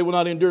come when they will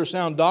not endure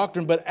sound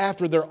doctrine, but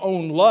after their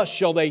own lust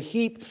shall they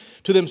heap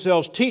to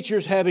themselves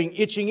teachers having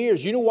itching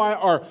ears. You know why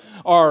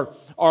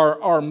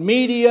our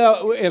media,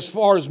 as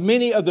far as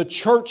many of the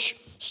church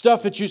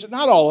stuff that you see,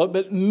 not all of it,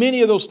 but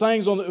many of those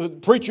things on the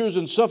preachers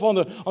and stuff on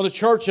the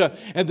church,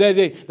 and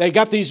they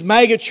got these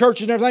mega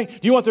churches and everything.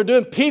 Do you know what they're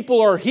doing?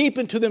 People are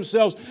heaping to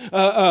themselves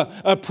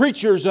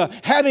preachers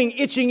having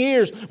itching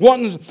ears,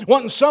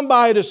 wanting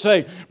somebody to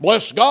say,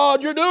 "Bless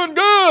God, you're doing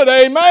good,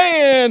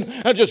 amen."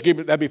 And just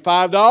that'd be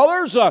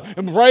 $5,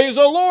 and praise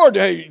the Lord.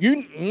 Hey,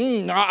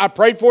 I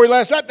prayed for you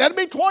last night. That'd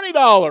be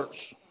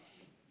 $20.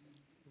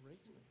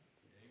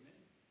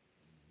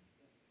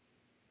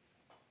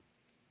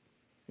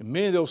 And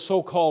many of those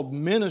so-called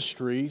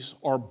ministries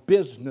are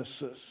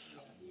businesses.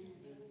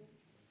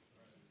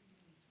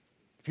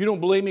 If you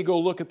don't believe me, go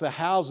look at the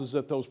houses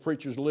that those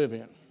preachers live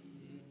in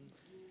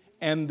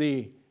and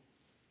the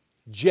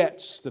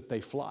jets that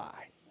they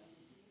fly.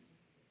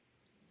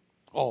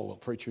 Oh, well,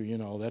 preacher,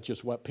 that's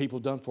just what people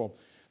done for them.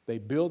 They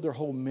build their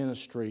whole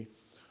ministry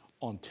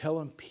on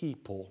telling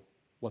people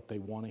what they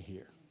want to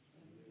hear.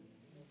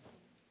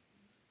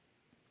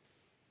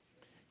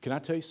 Can I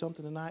tell you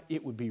something tonight?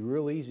 It would be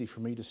real easy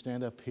for me to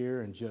stand up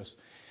here and just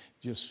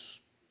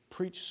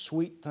preach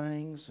sweet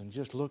things and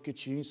just look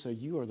at you and say,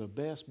 you are the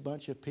best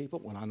bunch of people,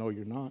 when I know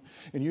you're not,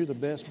 and you're the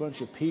best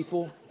bunch of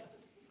people.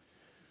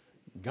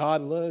 God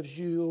loves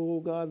you,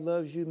 oh, God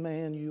loves you,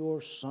 man, you're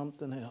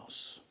something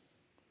else.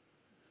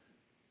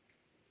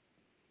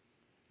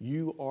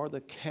 You are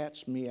the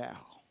cat's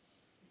meow.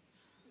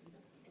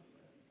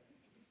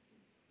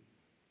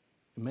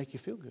 And make you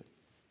feel good.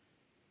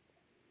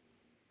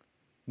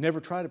 Never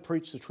try to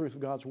preach the truth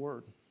of God's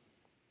Word.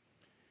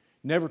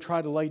 Never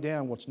try to lay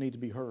down what's need to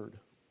be heard.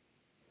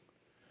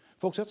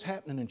 Folks, that's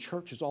happening in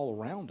churches all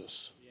around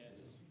us. Yes.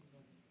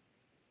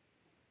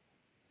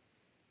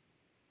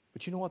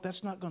 But you know what?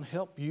 That's not going to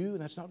help you,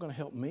 and that's not going to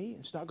help me.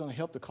 It's not going to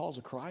help the cause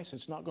of Christ.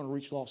 It's not going to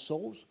reach lost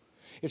souls.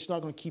 It's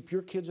not going to keep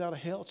your kids out of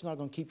hell. It's not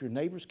going to keep your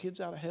neighbor's kids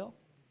out of hell.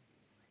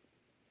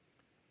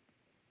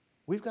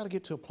 We've got to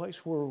get to a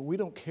place where we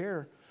don't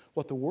care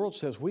what the world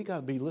says. We've got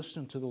to be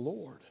listening to the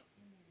Lord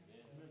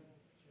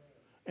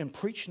and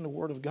preaching the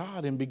Word of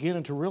God and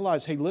beginning to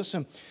realize, hey,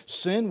 listen,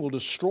 sin will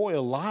destroy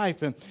a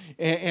life,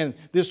 and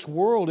this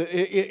world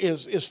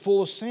is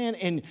full of sin,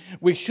 and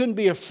we shouldn't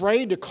be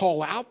afraid to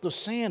call out the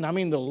sin. I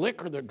mean, the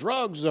liquor, the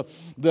drugs,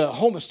 the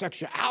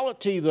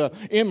homosexuality, the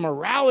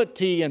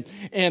immorality,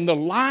 and the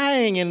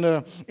lying, and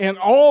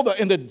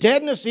the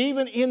deadness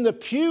even in the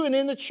pew and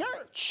in the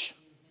church.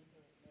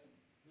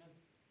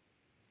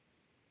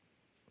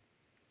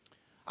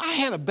 I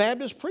had a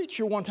Baptist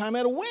preacher one time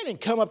at a wedding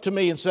come up to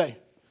me and say,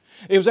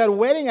 it was at a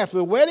wedding. After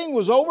the wedding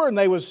was over and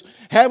they was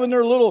having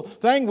their little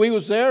thing, we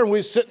was there and we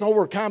was sitting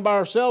over kind of by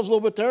ourselves a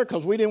little bit there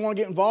because we didn't want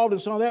to get involved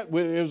in some of that.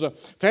 It was a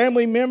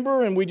family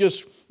member, and we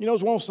just, it's one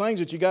of those things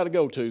that you got to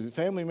go to. The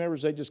family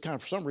members, they just kind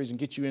of, for some reason,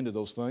 get you into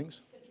those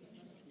things.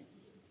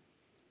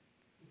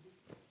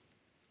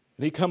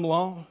 And he come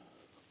along,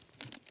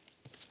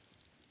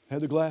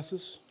 had the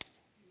glasses,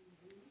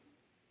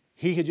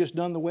 He had just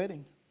done the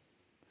wedding.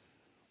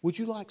 Would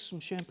you like some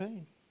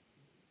champagne?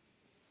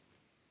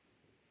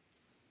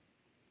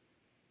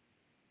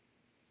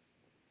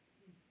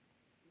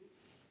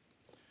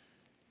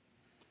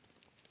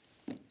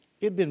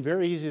 It'd been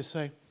very easy to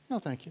say, no,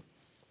 thank you.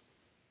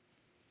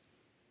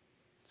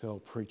 Tell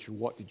preacher,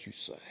 what did you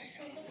say?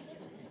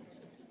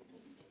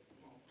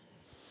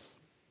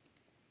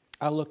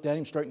 I looked at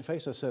him straight in the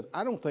face. I said,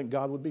 I don't think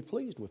God would be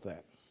pleased with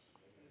that.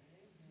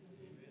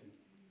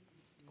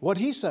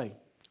 What'd he say?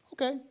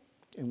 Okay.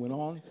 And went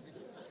on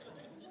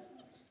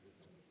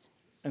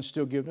and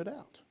still giving it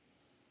out.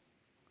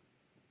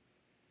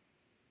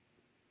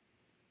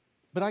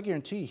 But I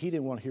guarantee you, he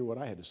didn't want to hear what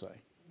I had to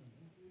say.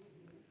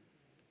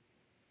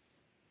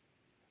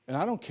 And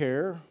I don't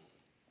care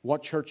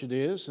what church it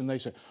is, and they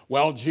say,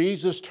 well,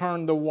 Jesus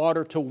turned the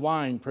water to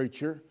wine,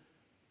 preacher.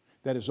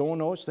 That is, oh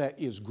no, that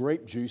is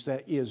grape juice.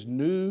 That is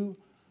new,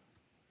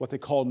 what they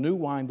call new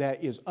wine.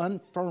 That is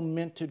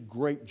unfermented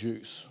grape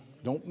juice.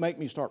 Don't make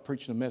me start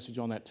preaching a message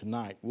on that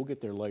tonight. We'll get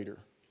there later.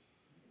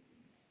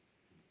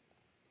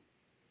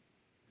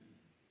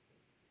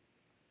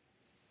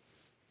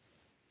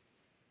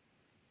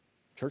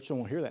 Church don't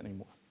want to hear that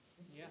anymore.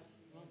 Yeah.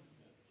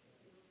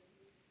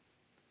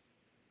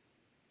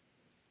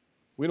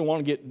 We don't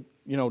want to get,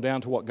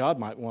 down to what God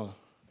might want to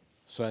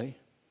say.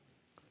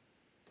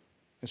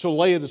 And so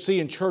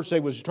Laodicean church, they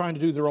was trying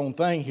to do their own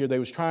thing here. They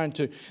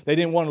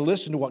didn't want to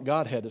listen to what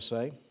God had to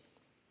say.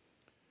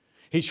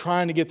 He's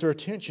trying to get their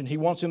attention. He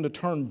wants them to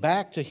turn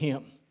back to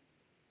Him.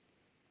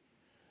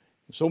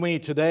 So many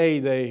today,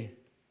 they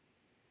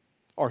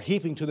are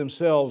heaping to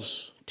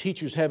themselves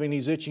teachers having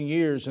these itching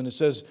ears, and it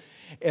says,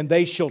 and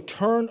they shall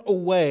turn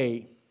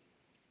away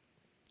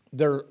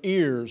their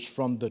ears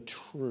from the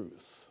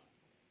truth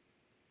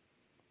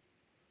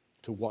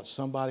to what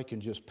somebody can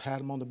just pat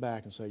them on the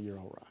back and say, you're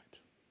all right.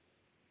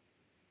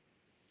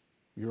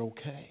 You're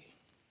okay.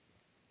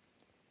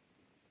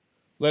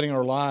 Letting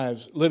our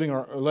lives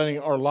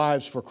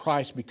for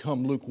Christ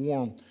become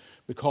lukewarm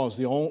because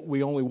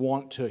we only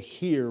want to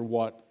hear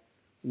what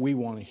we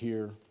want to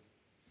hear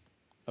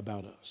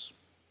about us.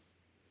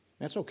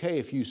 That's okay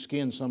if you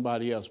skin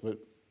somebody else, but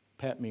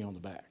pat me on the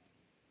back.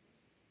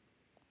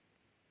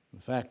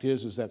 The fact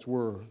is that's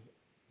where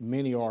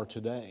many are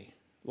today,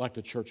 like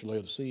the church of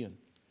Laodicean.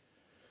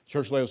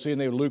 Church of Laodicean,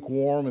 they were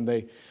lukewarm and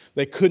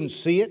they couldn't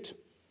see it.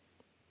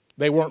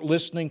 They weren't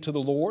listening to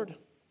the Lord.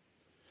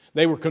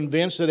 They were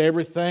convinced that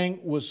everything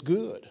was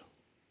good.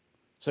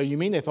 So you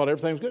mean they thought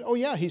everything was good? Oh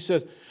yeah, he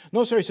says,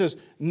 no sir, he says,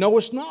 no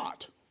it's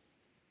not.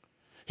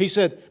 He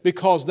said,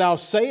 because thou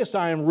sayest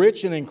I am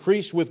rich and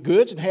increased with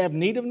goods and have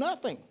need of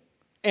nothing,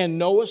 and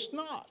knowest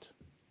not.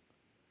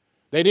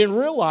 They didn't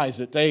realize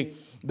it.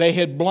 They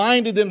had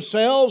blinded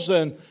themselves,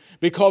 and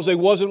because they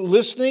wasn't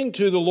listening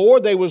to the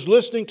Lord, they was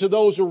listening to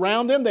those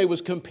around them. They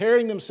was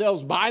comparing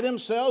themselves by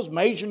themselves,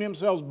 measuring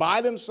themselves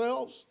by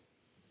themselves.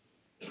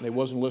 They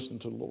wasn't listening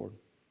to the Lord.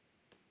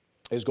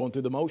 They was going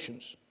through the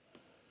motions.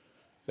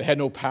 They had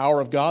no power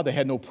of God. They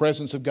had no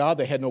presence of God.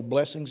 They had no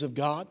blessings of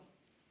God.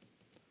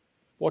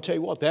 Well, I'll tell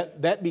you what,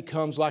 that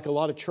becomes like a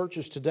lot of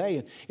churches today.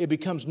 And it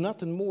becomes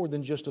nothing more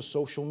than just a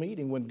social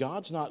meeting when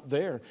God's not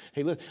there.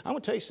 Hey, look, I'm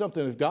going to tell you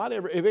something. If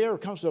it ever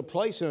comes to a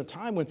place and a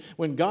time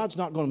when God's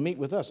not going to meet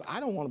with us, I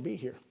don't want to be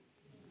here.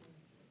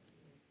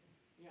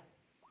 Yeah.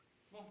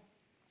 Well.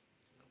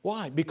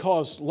 Why?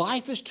 Because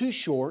life is too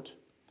short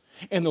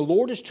and the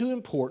Lord is too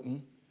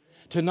important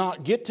to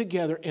not get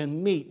together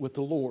and meet with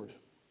the Lord.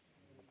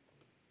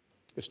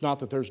 It's not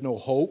that there's no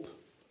hope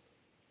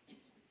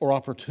or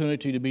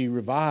opportunity to be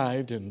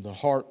revived and the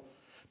heart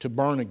to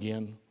burn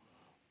again.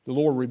 The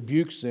Lord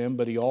rebukes them,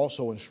 but He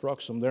also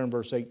instructs them. There in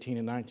verse 18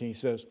 and 19, He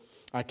says,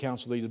 I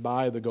counsel thee to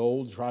buy the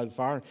gold, try the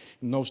fire.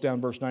 And notice down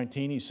in verse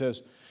 19, He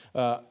says,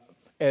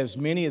 as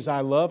many as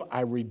I love,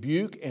 I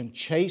rebuke and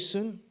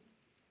chasten.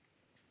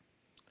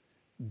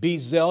 Be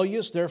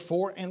zealous,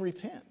 therefore, and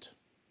repent.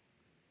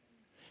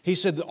 He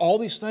said that all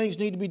these things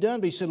need to be done.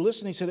 But He said,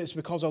 listen, He said, it's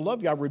because I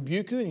love you. I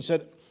rebuke you. And He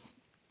said,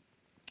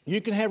 you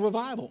can have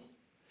revival.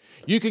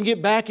 You can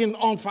get back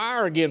on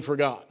fire again for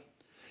God.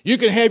 You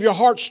can have your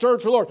heart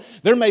stirred for the Lord.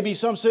 There may be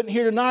some sitting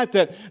here tonight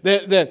that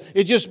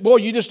it just,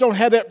 you just don't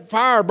have that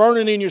fire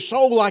burning in your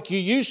soul like you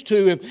used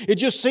to. And it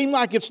just seemed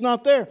like it's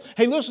not there.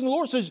 Hey, listen, the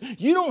Lord says,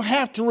 you don't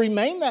have to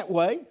remain that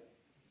way.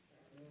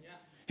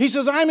 He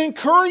says, I'm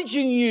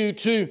encouraging you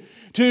to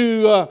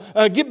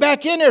get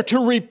back in there,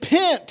 to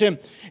repent. And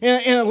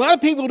a lot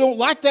of people don't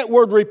like that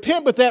word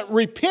repent, but that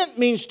repent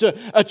means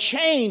a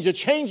change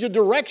of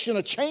direction,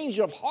 a change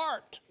of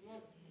heart.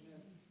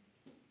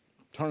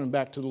 Turning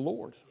back to the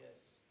Lord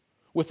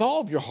with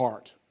all of your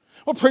heart.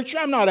 Well, preacher,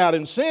 I'm not out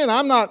in sin.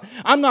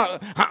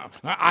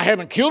 I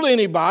haven't killed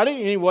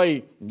anybody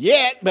anyway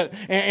yet, but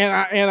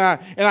and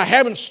I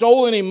haven't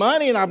stolen any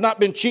money, and I've not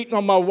been cheating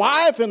on my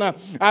wife, and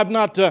I've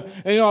not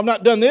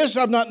done this,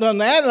 I've not done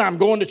that, and I'm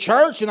going to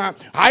church, and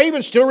I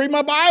even still read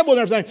my Bible and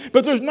everything.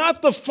 But there's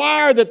not the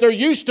fire that there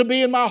used to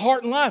be in my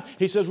heart and life.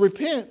 He says,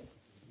 repent.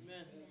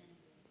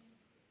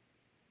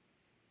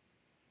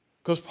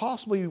 Because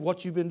possibly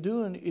what you've been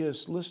doing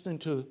is listening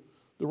to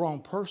the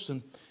wrong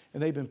person,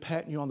 and they've been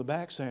patting you on the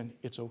back saying,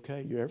 it's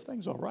okay,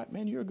 everything's all right,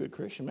 man, you're a good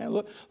Christian, man.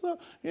 Look,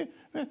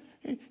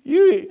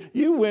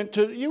 you went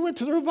to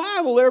the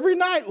revival every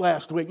night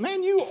last week.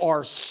 Man, you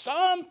are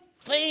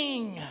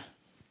something.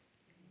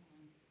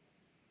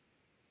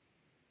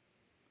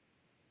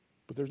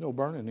 But there's no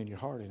burning in your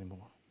heart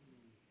anymore.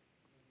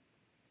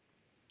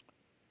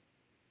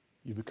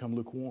 You become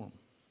lukewarm.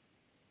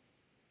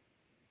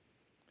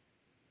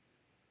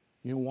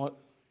 You know what?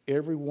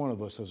 Every one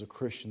of us as a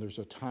Christian, there's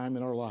a time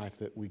in our life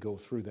that we go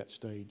through that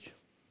stage.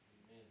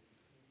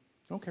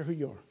 I don't care who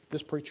you are,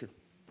 this preacher.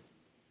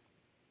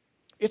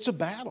 It's a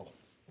battle.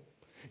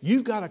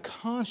 You've got to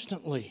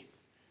constantly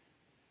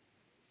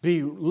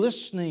be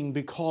listening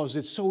because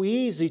it's so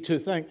easy to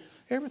think,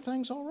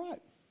 everything's all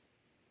right.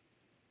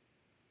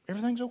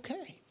 Everything's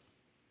okay.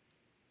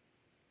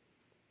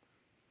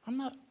 I'm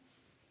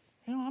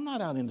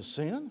not out into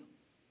sin.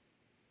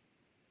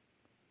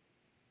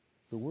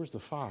 But where's the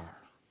fire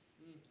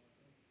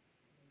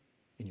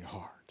in your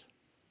heart?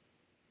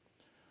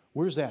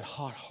 Where's that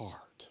hot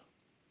heart?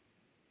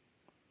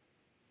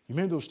 You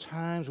remember those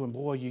times when,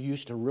 boy, you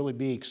used to really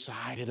be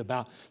excited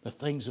about the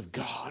things of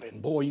God,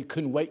 and boy, you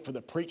couldn't wait for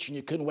the preaching,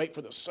 you couldn't wait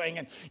for the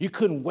singing, you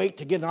couldn't wait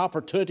to get an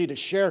opportunity to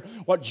share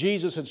what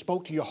Jesus had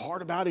spoke to your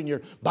heart about in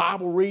your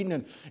Bible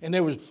reading, and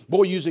there was,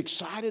 boy, you was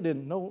excited,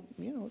 and no,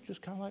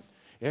 just kind of like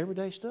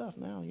everyday stuff.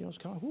 Now, it's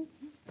kind of,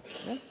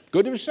 man,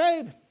 good to be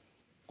saved.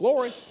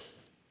 Glory.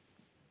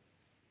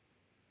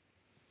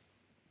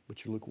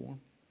 But you're lukewarm.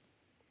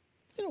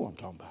 You know what I'm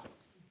talking about.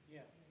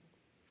 Yeah.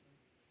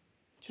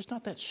 Just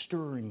not that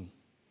stirring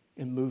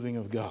and moving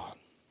of God.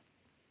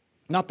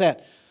 Not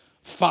that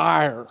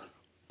fire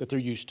that there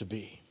used to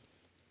be.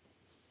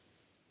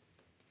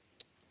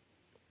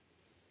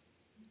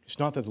 It's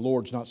not that the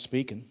Lord's not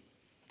speaking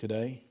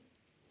today.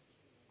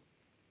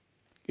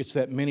 It's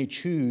that many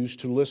choose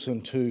to listen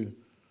to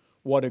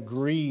what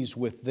agrees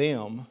with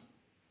them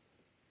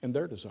and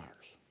their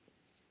desires.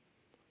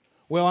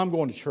 Well, I'm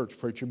going to church,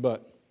 preacher,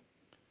 but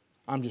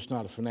I'm just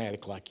not a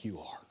fanatic like you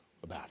are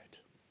about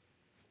it.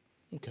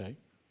 Okay.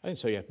 I didn't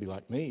say you have to be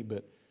like me,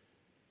 but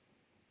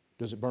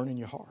does it burn in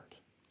your heart?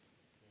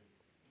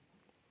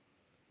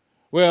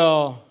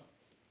 Well,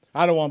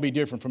 I don't want to be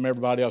different from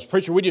everybody else.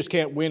 Preacher, we just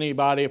can't win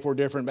anybody if we're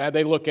different.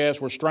 They look at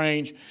us, we're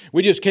strange.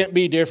 We just can't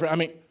be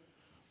different.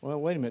 Well,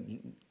 wait a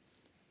minute.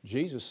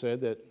 Jesus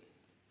said that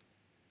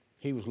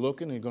He was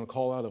looking and He's going to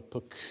call out a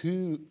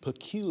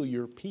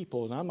peculiar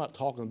people. And I'm not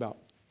talking about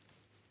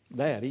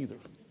that either.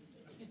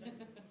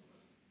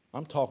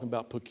 I'm talking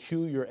about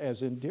peculiar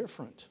as in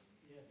different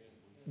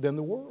than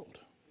the world.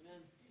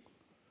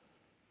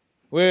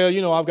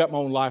 Well, I've got my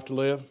own life to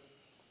live.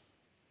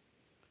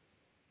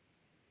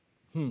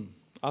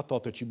 I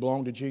thought that you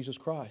belonged to Jesus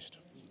Christ.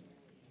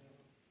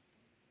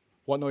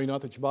 What, know ye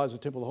not that your body is the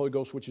temple of the Holy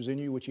Ghost which is in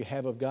you, which ye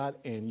have of God,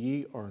 and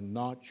ye are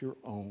not your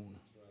own?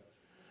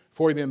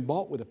 For you've been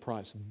bought with a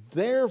price.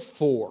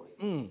 Therefore,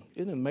 isn't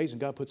it amazing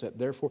God puts that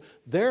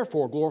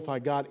therefore glorify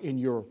God in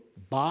your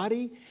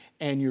body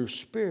and your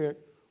spirit,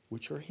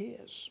 which are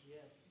His,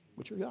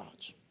 which are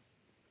God's.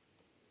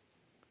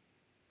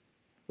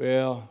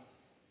 Well,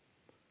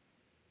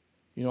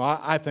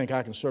 I think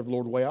I can serve the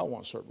Lord the way I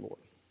want to serve the Lord.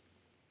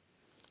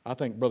 I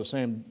think Brother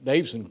Sam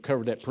Davison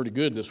covered that pretty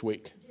good this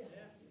week.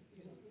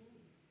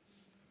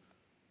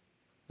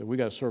 That we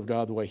got to serve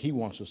God the way He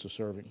wants us to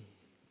serve Him.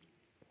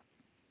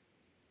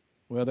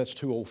 Well, that's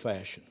too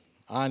old-fashioned.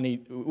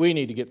 We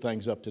need to get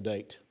things up to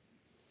date.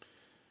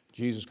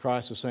 Jesus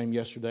Christ the same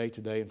yesterday,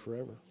 today, and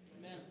forever.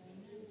 Amen.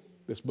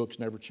 This book's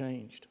never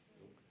changed.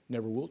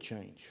 Never will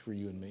change for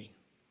you and me.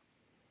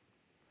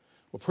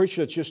 Well,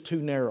 preacher, it's just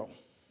too narrow.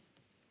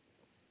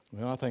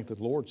 Well, I think that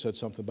the Lord said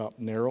something about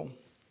narrow.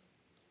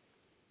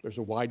 There's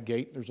a wide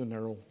gate, there's a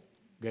narrow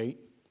gate,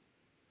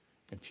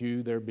 and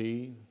few there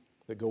be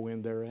that go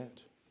in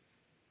thereat.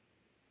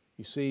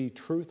 You see,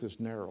 truth is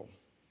narrow,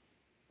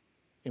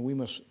 and we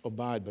must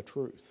abide by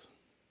truth.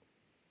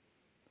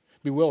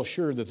 Be well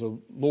assured that the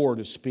Lord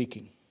is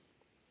speaking.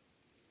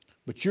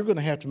 But you're going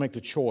to have to make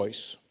the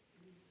choice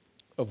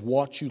of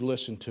what you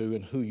listen to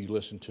and who you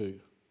listen to.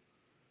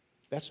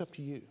 That's up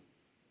to you.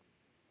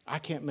 I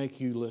can't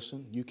make you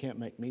listen. You can't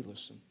make me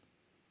listen.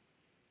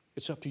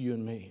 It's up to you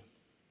and me.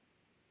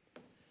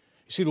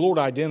 You see, the Lord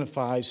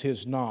identifies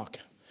His knock.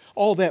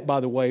 All that, by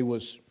the way,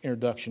 was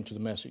introduction to the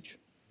message.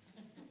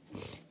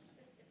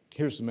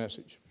 Here's the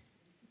message.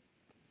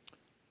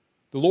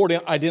 The Lord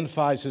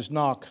identifies His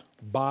knock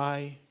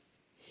by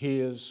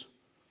His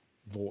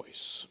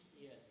voice.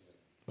 Yes.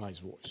 By His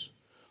voice.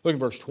 Look at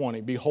verse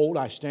 20. Behold,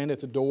 I stand at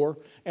the door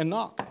and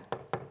knock.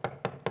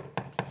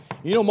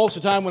 Most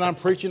of the time when I'm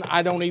preaching,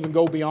 I don't even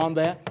go beyond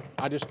that.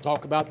 I just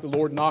talk about the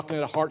Lord knocking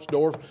at a heart's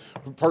door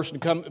for a person to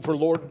come, for the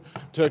Lord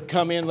to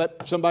come in,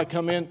 let somebody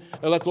come in,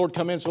 let the Lord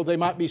come in so they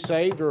might be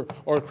saved or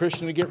a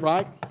Christian to get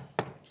right.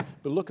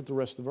 But look at the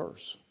rest of the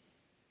verse.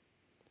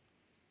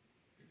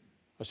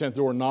 I stand at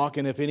the door and knock,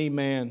 and if any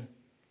man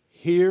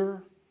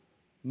hear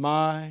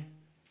my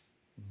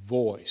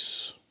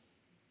voice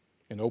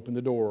and open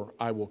the door,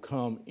 I will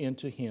come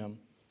into him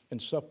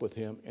and sup with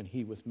him and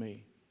he with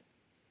me.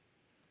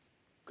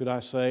 Could I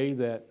say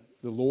that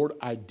the Lord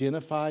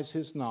identifies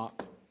his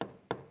knock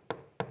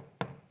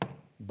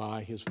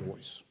by his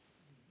voice?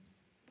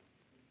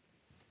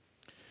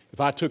 If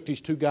I took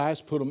these two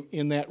guys, put them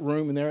in that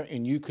room in there,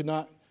 and you could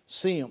not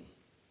see them,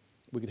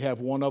 we could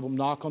have one of them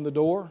knock on the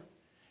door,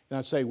 and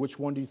I'd say, which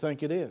one do you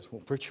think it is?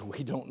 Well, preacher,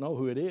 we don't know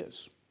who it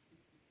is.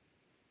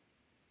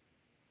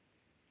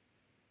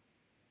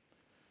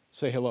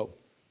 Say hello.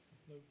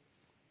 Hello.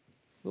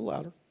 A little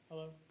louder.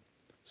 Hello.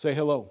 Say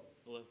hello.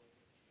 Hello.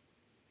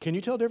 Can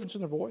you tell the difference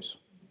in their voice?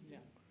 Yeah.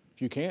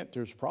 If you can't,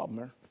 there's a problem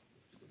there.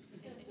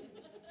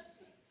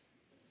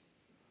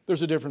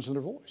 There's a difference in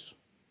their voice.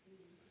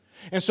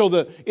 And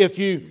so if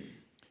you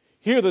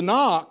hear the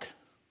knock,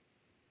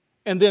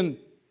 and then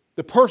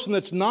the person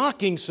that's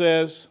knocking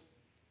says,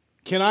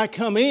 "Can I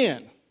come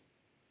in?"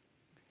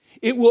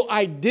 it will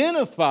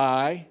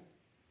identify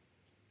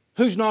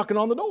who's knocking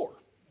on the door.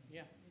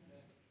 Yeah.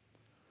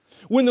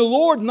 When the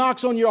Lord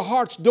knocks on your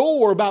heart's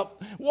door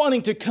about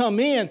wanting to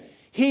come in,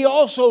 He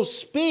also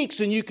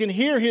speaks and you can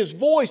hear His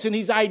voice and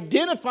He's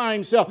identifying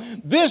Himself.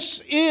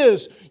 This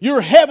is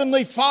your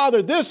Heavenly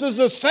Father. This is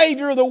the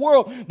Savior of the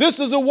world. This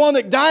is the one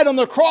that died on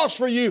the cross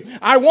for you.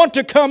 I want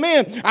to come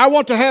in. I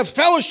want to have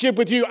fellowship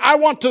with you. I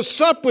want to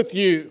sup with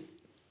you.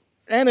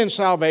 And in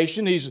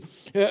salvation,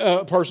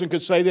 a person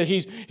could say that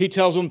he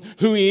tells them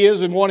who He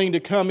is and wanting to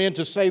come in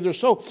to save their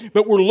soul.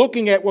 But we're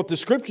looking at what the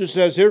Scripture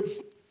says here.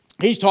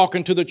 He's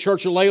talking to the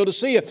church of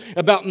Laodicea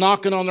about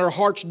knocking on their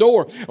heart's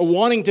door,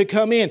 wanting to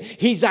come in.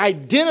 He's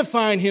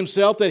identifying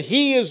Himself that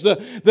He is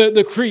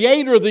the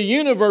creator of the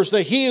universe,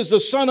 that He is the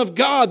Son of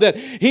God, that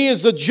He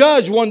is the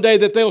judge one day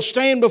that they'll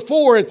stand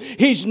before. And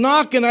He's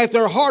knocking at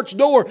their heart's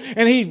door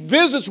and He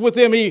visits with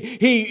them.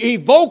 He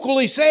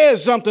vocally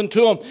says something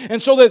to them.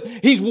 And so that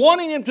He's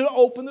wanting them to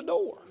open the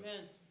door.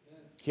 Amen.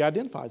 He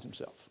identifies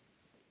Himself.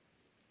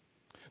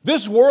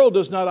 This world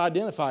does not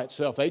identify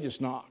itself. They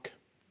just knock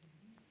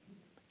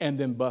and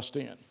then bust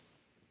in.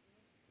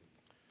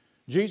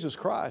 Jesus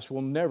Christ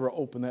will never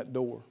open that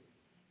door.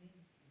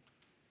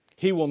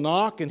 He will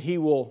knock and He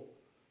will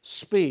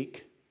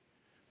speak,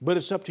 but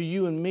it's up to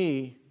you and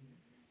me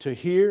to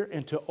hear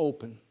and to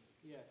open.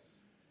 Yes.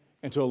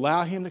 And to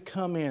allow Him to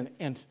come in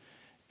and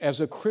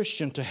as a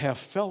Christian to have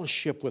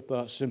fellowship with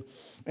us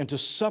and to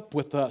sup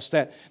with us.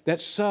 That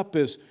sup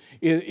is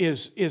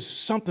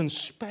something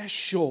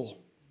special.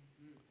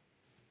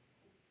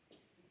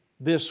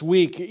 This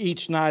week,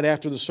 each night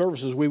after the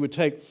services, we would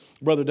take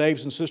Brother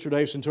Davis and Sister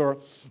Davis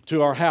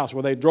to our house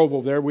where they drove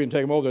over there. We didn't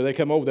take them over there. They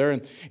come over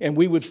there, and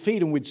we would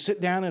feed them. We'd sit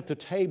down at the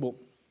table.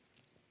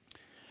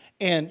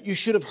 And you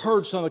should have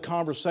heard some of the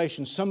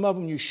conversations. Some of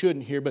them you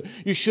shouldn't hear, but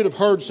you should have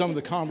heard some of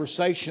the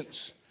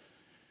conversations.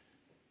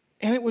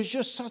 And it was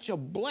just such a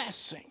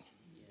blessing.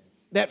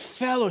 That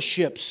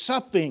fellowship,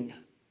 supping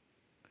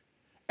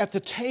at the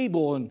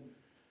table and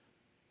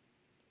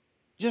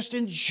just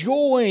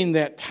enjoying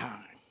that time.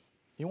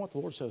 You know what the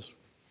Lord says?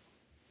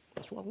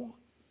 That's what I want.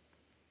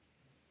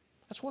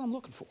 That's what I'm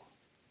looking for.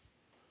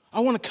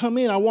 I want to come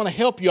in. I want to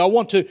help you. I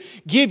want to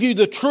give you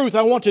the truth.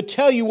 I want to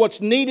tell you what's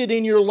needed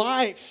in your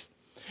life.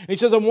 And He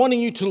says, I'm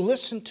wanting you to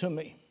listen to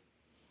me.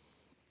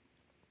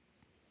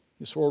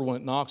 This word, when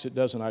it knocks, it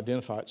doesn't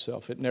identify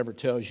itself. It never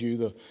tells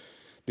you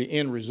the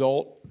end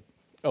result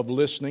of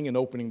listening and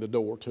opening the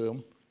door to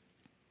Him.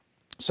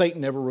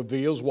 Satan never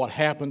reveals what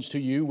happens to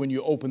you when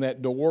you open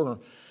that door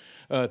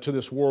to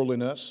this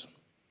worldliness.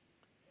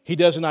 He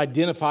doesn't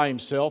identify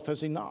Himself as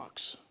He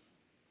knocks.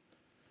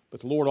 But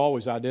the Lord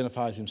always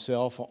identifies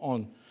Himself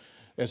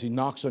as He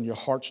knocks on your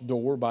heart's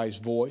door by His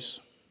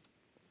voice.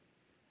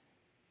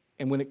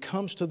 And when it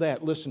comes to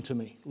that, listen to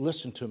me.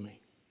 Listen to me.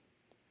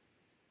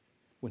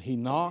 When He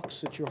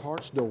knocks at your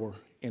heart's door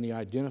and He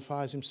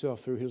identifies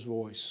Himself through His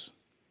voice,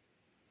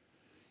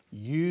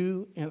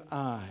 you and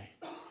I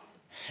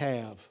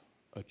have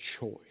a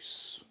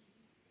choice.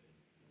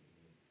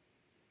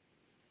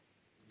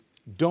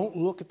 Don't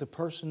look at the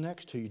person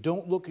next to you.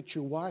 Don't look at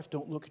your wife.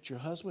 Don't look at your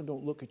husband.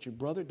 Don't look at your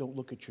brother. Don't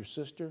look at your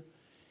sister.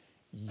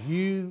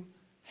 You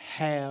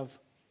have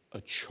a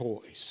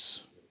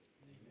choice.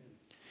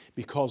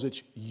 Because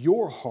it's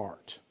your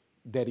heart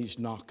that He's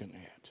knocking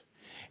at.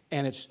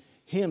 And it's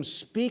Him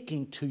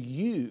speaking to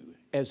you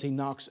as He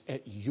knocks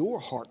at your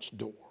heart's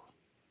door.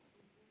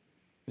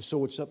 And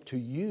so it's up to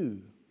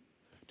you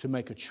to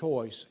make a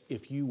choice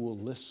if you will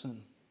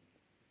listen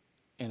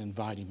and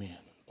invite Him in.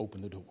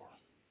 Open the door.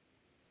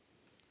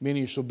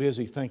 Many are so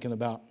busy thinking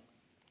about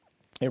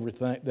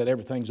everything, that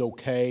everything's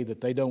okay, that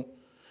they don't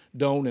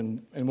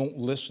and won't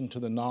listen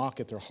to the knock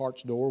at their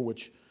heart's door,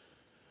 which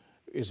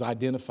is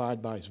identified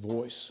by His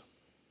voice.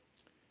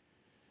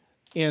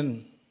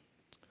 In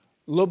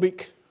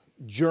Lübeck,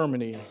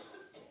 Germany,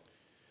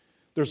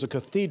 there's a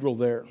cathedral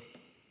there.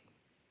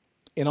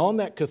 And on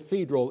that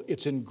cathedral,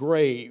 it's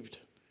engraved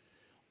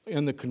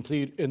in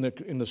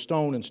the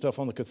stone and stuff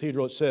on the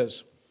cathedral. It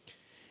says,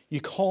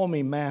 "You call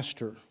me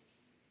master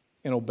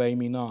and obey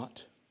me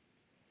not.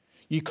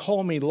 You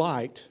call me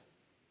light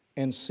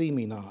and see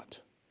me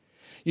not.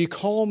 You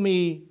call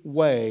me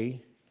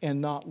way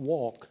and not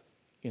walk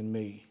in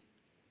me.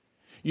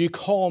 You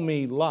call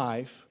me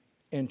life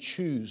and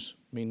choose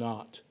me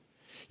not.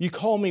 You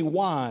call me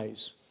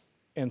wise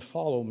and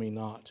follow me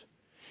not.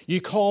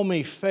 You call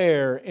me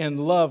fair and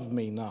love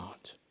me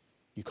not.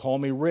 You call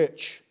me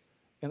rich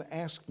and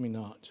ask me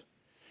not.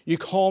 You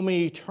call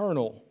me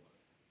eternal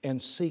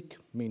and seek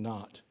me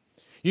not.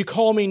 You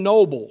call me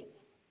noble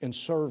and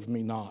serve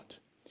me not.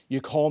 You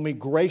call me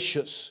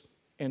gracious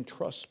and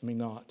trust me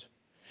not.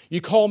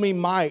 You call me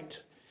mighty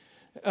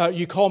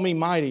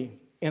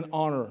and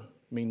honor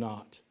me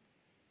not.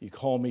 You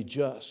call me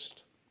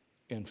just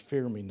and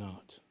fear me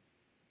not.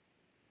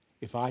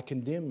 If I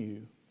condemn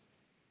you,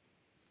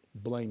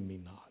 blame me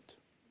not.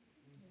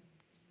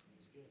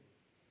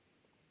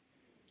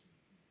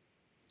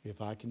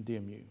 If I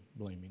condemn you,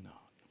 blame me not.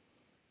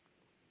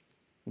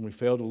 When we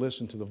fail to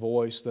listen to the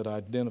voice that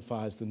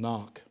identifies the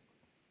knock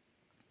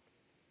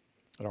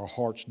at our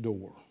heart's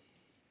door,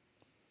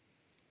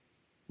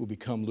 we'll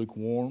become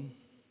lukewarm,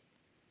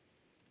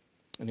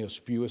 and He'll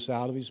spew us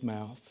out of His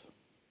mouth.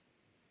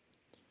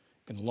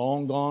 And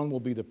long gone will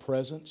be the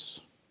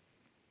presence,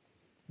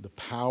 the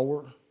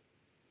power,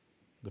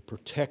 the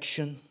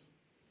protection,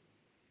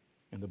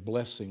 and the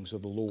blessings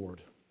of the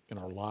Lord in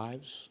our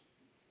lives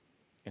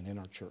and in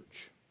our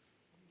church.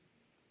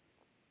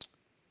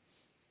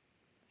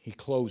 He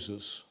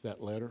closes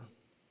that letter,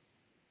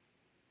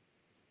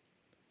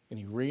 and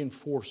he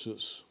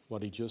reinforces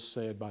what he just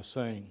said by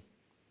saying,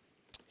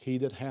 "He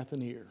that hath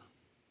an ear,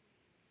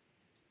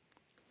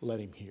 let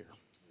him hear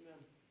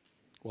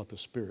what the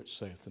Spirit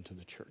saith unto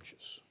the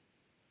churches."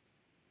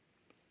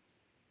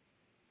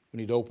 We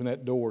need to open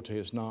that door to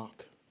his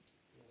knock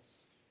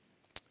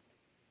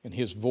and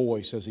his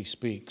voice as he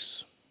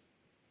speaks.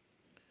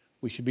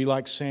 We should be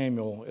like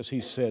Samuel as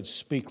he said,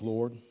 "Speak,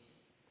 Lord,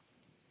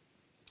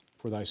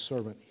 for thy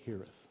servant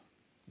heareth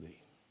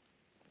thee."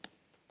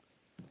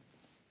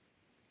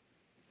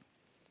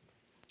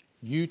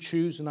 You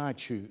choose and I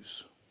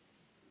choose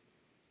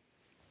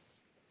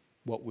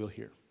what we'll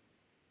hear,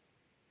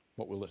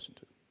 what we'll listen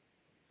to.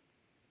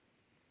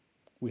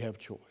 We have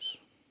choice.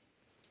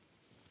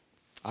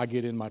 I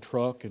get in my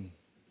truck, and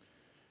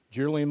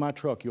generally in my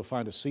truck you'll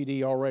find a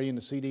CD already in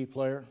the CD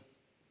player.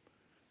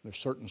 There's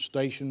certain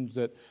stations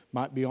that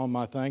might be on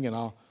my thing, and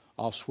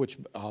I'll switch.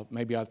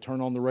 Maybe I'll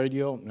turn on the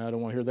radio, and I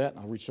don't want to hear that,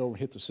 and I'll reach over and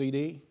hit the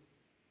CD.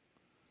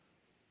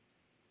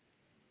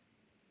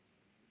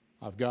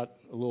 I've got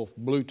a little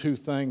Bluetooth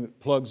thing that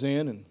plugs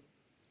in, and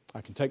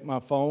I can take my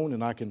phone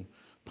and I can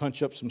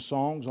punch up some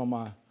songs on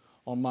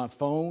my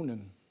phone,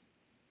 and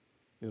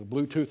it'll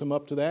Bluetooth them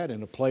up to that,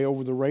 and it'll play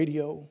over the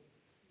radio,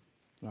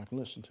 and I can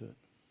listen to it.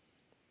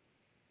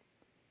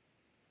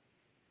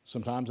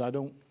 Sometimes I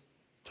don't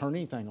turn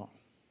anything on.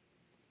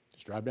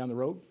 Just drive down the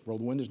road, roll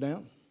the windows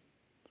down,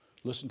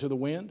 listen to the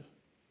wind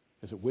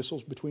as it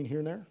whistles between here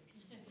and there.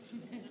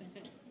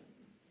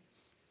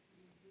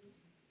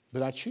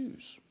 But I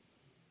choose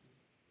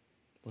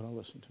what I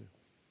listen to.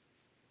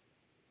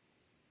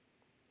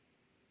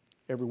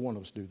 Every one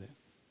of us do that.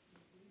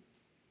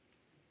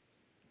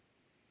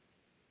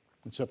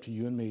 It's up to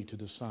you and me to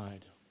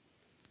decide.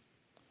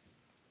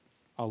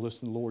 I'll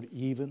listen to the Lord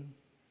even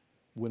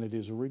when it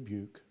is a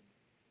rebuke,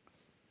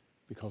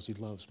 because He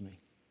loves me.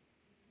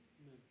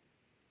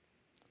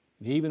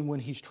 And even when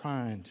what He's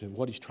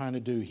trying to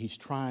do, He's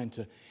trying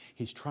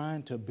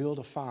to build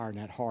a fire in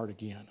that heart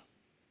again.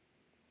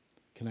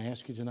 Can I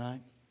ask you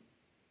tonight?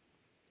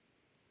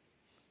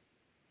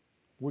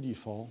 Where do you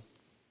fall?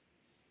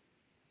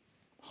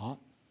 Hot?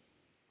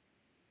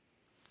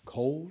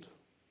 Cold?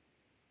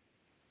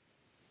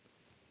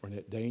 Or in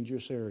that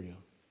dangerous area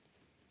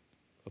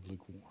of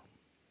lukewarm?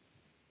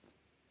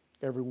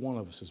 Every one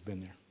of us has been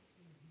there.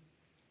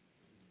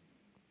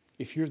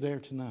 If you're there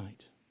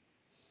tonight,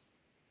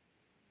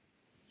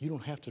 you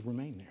don't have to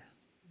remain there.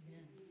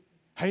 Amen.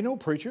 Hey, no,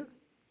 preacher.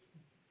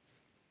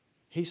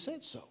 He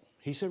said so.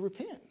 He said,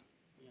 repent.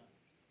 Yeah.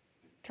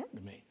 Turn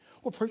to me.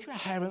 Well, preacher, I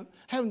haven't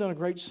done a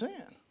great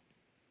sin.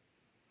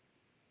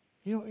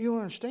 You don't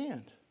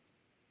understand.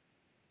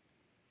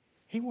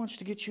 He wants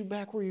to get you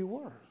back where you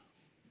were.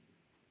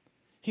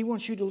 He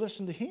wants you to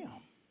listen to Him.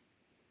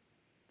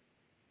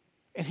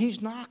 And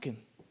He's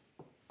knocking.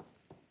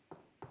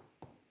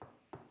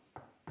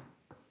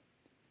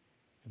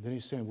 And then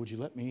He's saying, would you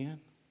let me in?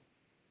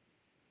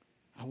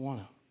 I want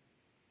to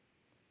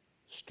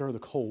stir the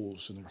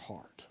coals in their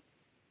heart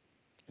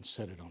and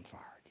set it on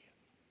fire again.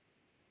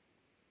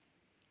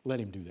 Let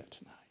Him do that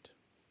tonight.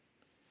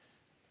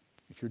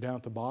 If you're down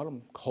at the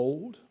bottom,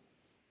 cold,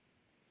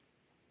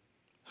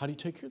 how do you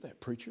take care of that,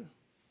 preacher?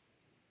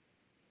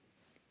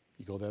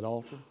 You go to that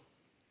altar,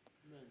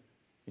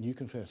 and you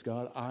confess,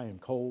 God, I am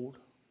cold.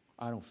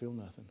 I don't feel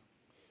nothing.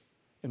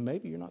 And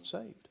maybe you're not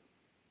saved.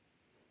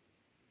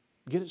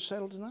 Get it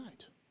settled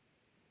tonight.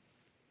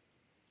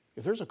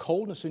 If there's a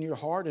coldness in your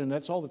heart and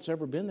that's all that's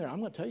ever been there, I'm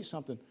going to tell you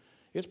something.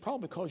 It's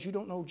probably because you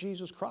don't know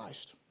Jesus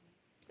Christ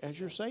as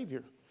your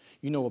Savior.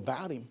 You know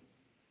about Him,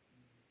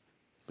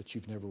 but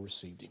you've never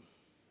received Him.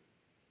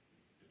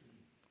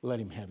 Let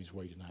him have his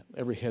way tonight.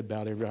 Every head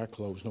bowed, every eye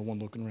closed, no one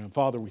looking around.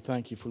 Father, we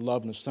thank you for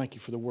loving us. Thank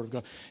you for the word of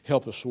God.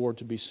 Help us, Lord,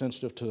 to be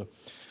sensitive to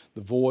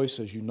the voice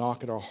as you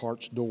knock at our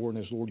heart's door and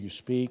as, Lord, you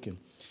speak and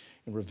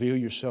reveal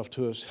yourself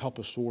to us. Help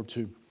us, Lord,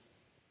 to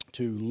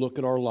look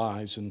at our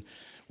lives. And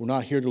we're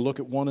not here to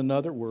look at one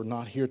another. We're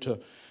not here to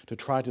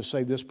try to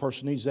say this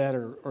person needs that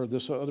or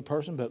this other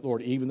person. But,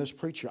 Lord, even this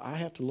preacher, I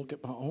have to look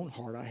at my own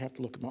heart. I have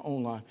to look at my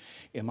own life.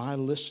 Am I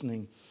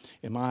listening?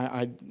 Am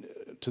I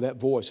to that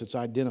voice that's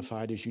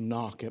identified as you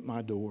knock at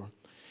my door?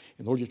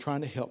 And, Lord, you're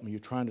trying to help me. You're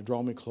trying to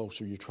draw me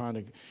closer. You're trying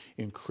to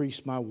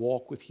increase my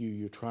walk with you.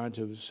 You're trying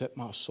to set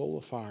my soul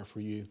afire for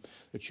you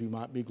that you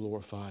might be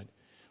glorified.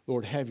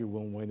 Lord, have your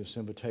will and way in this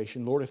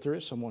invitation. Lord, if there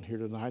is someone here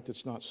tonight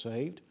that's not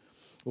saved,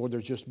 Lord,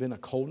 there's just been a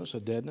coldness, a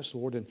deadness,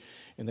 Lord, and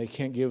they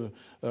can't give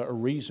a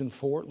reason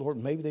for it. Lord,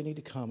 maybe they need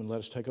to come and let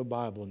us take a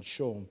Bible and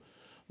show them,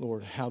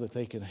 Lord, how that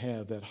they can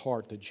have that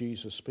heart that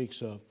Jesus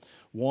speaks of,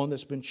 one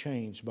that's been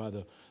changed by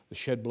the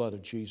shed blood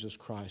of Jesus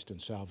Christ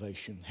and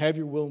salvation. Have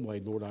your will and way,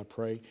 Lord, I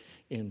pray,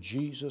 in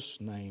Jesus'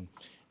 name.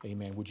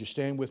 Amen. Would you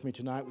stand with me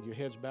tonight with your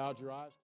heads bowed, your eyes?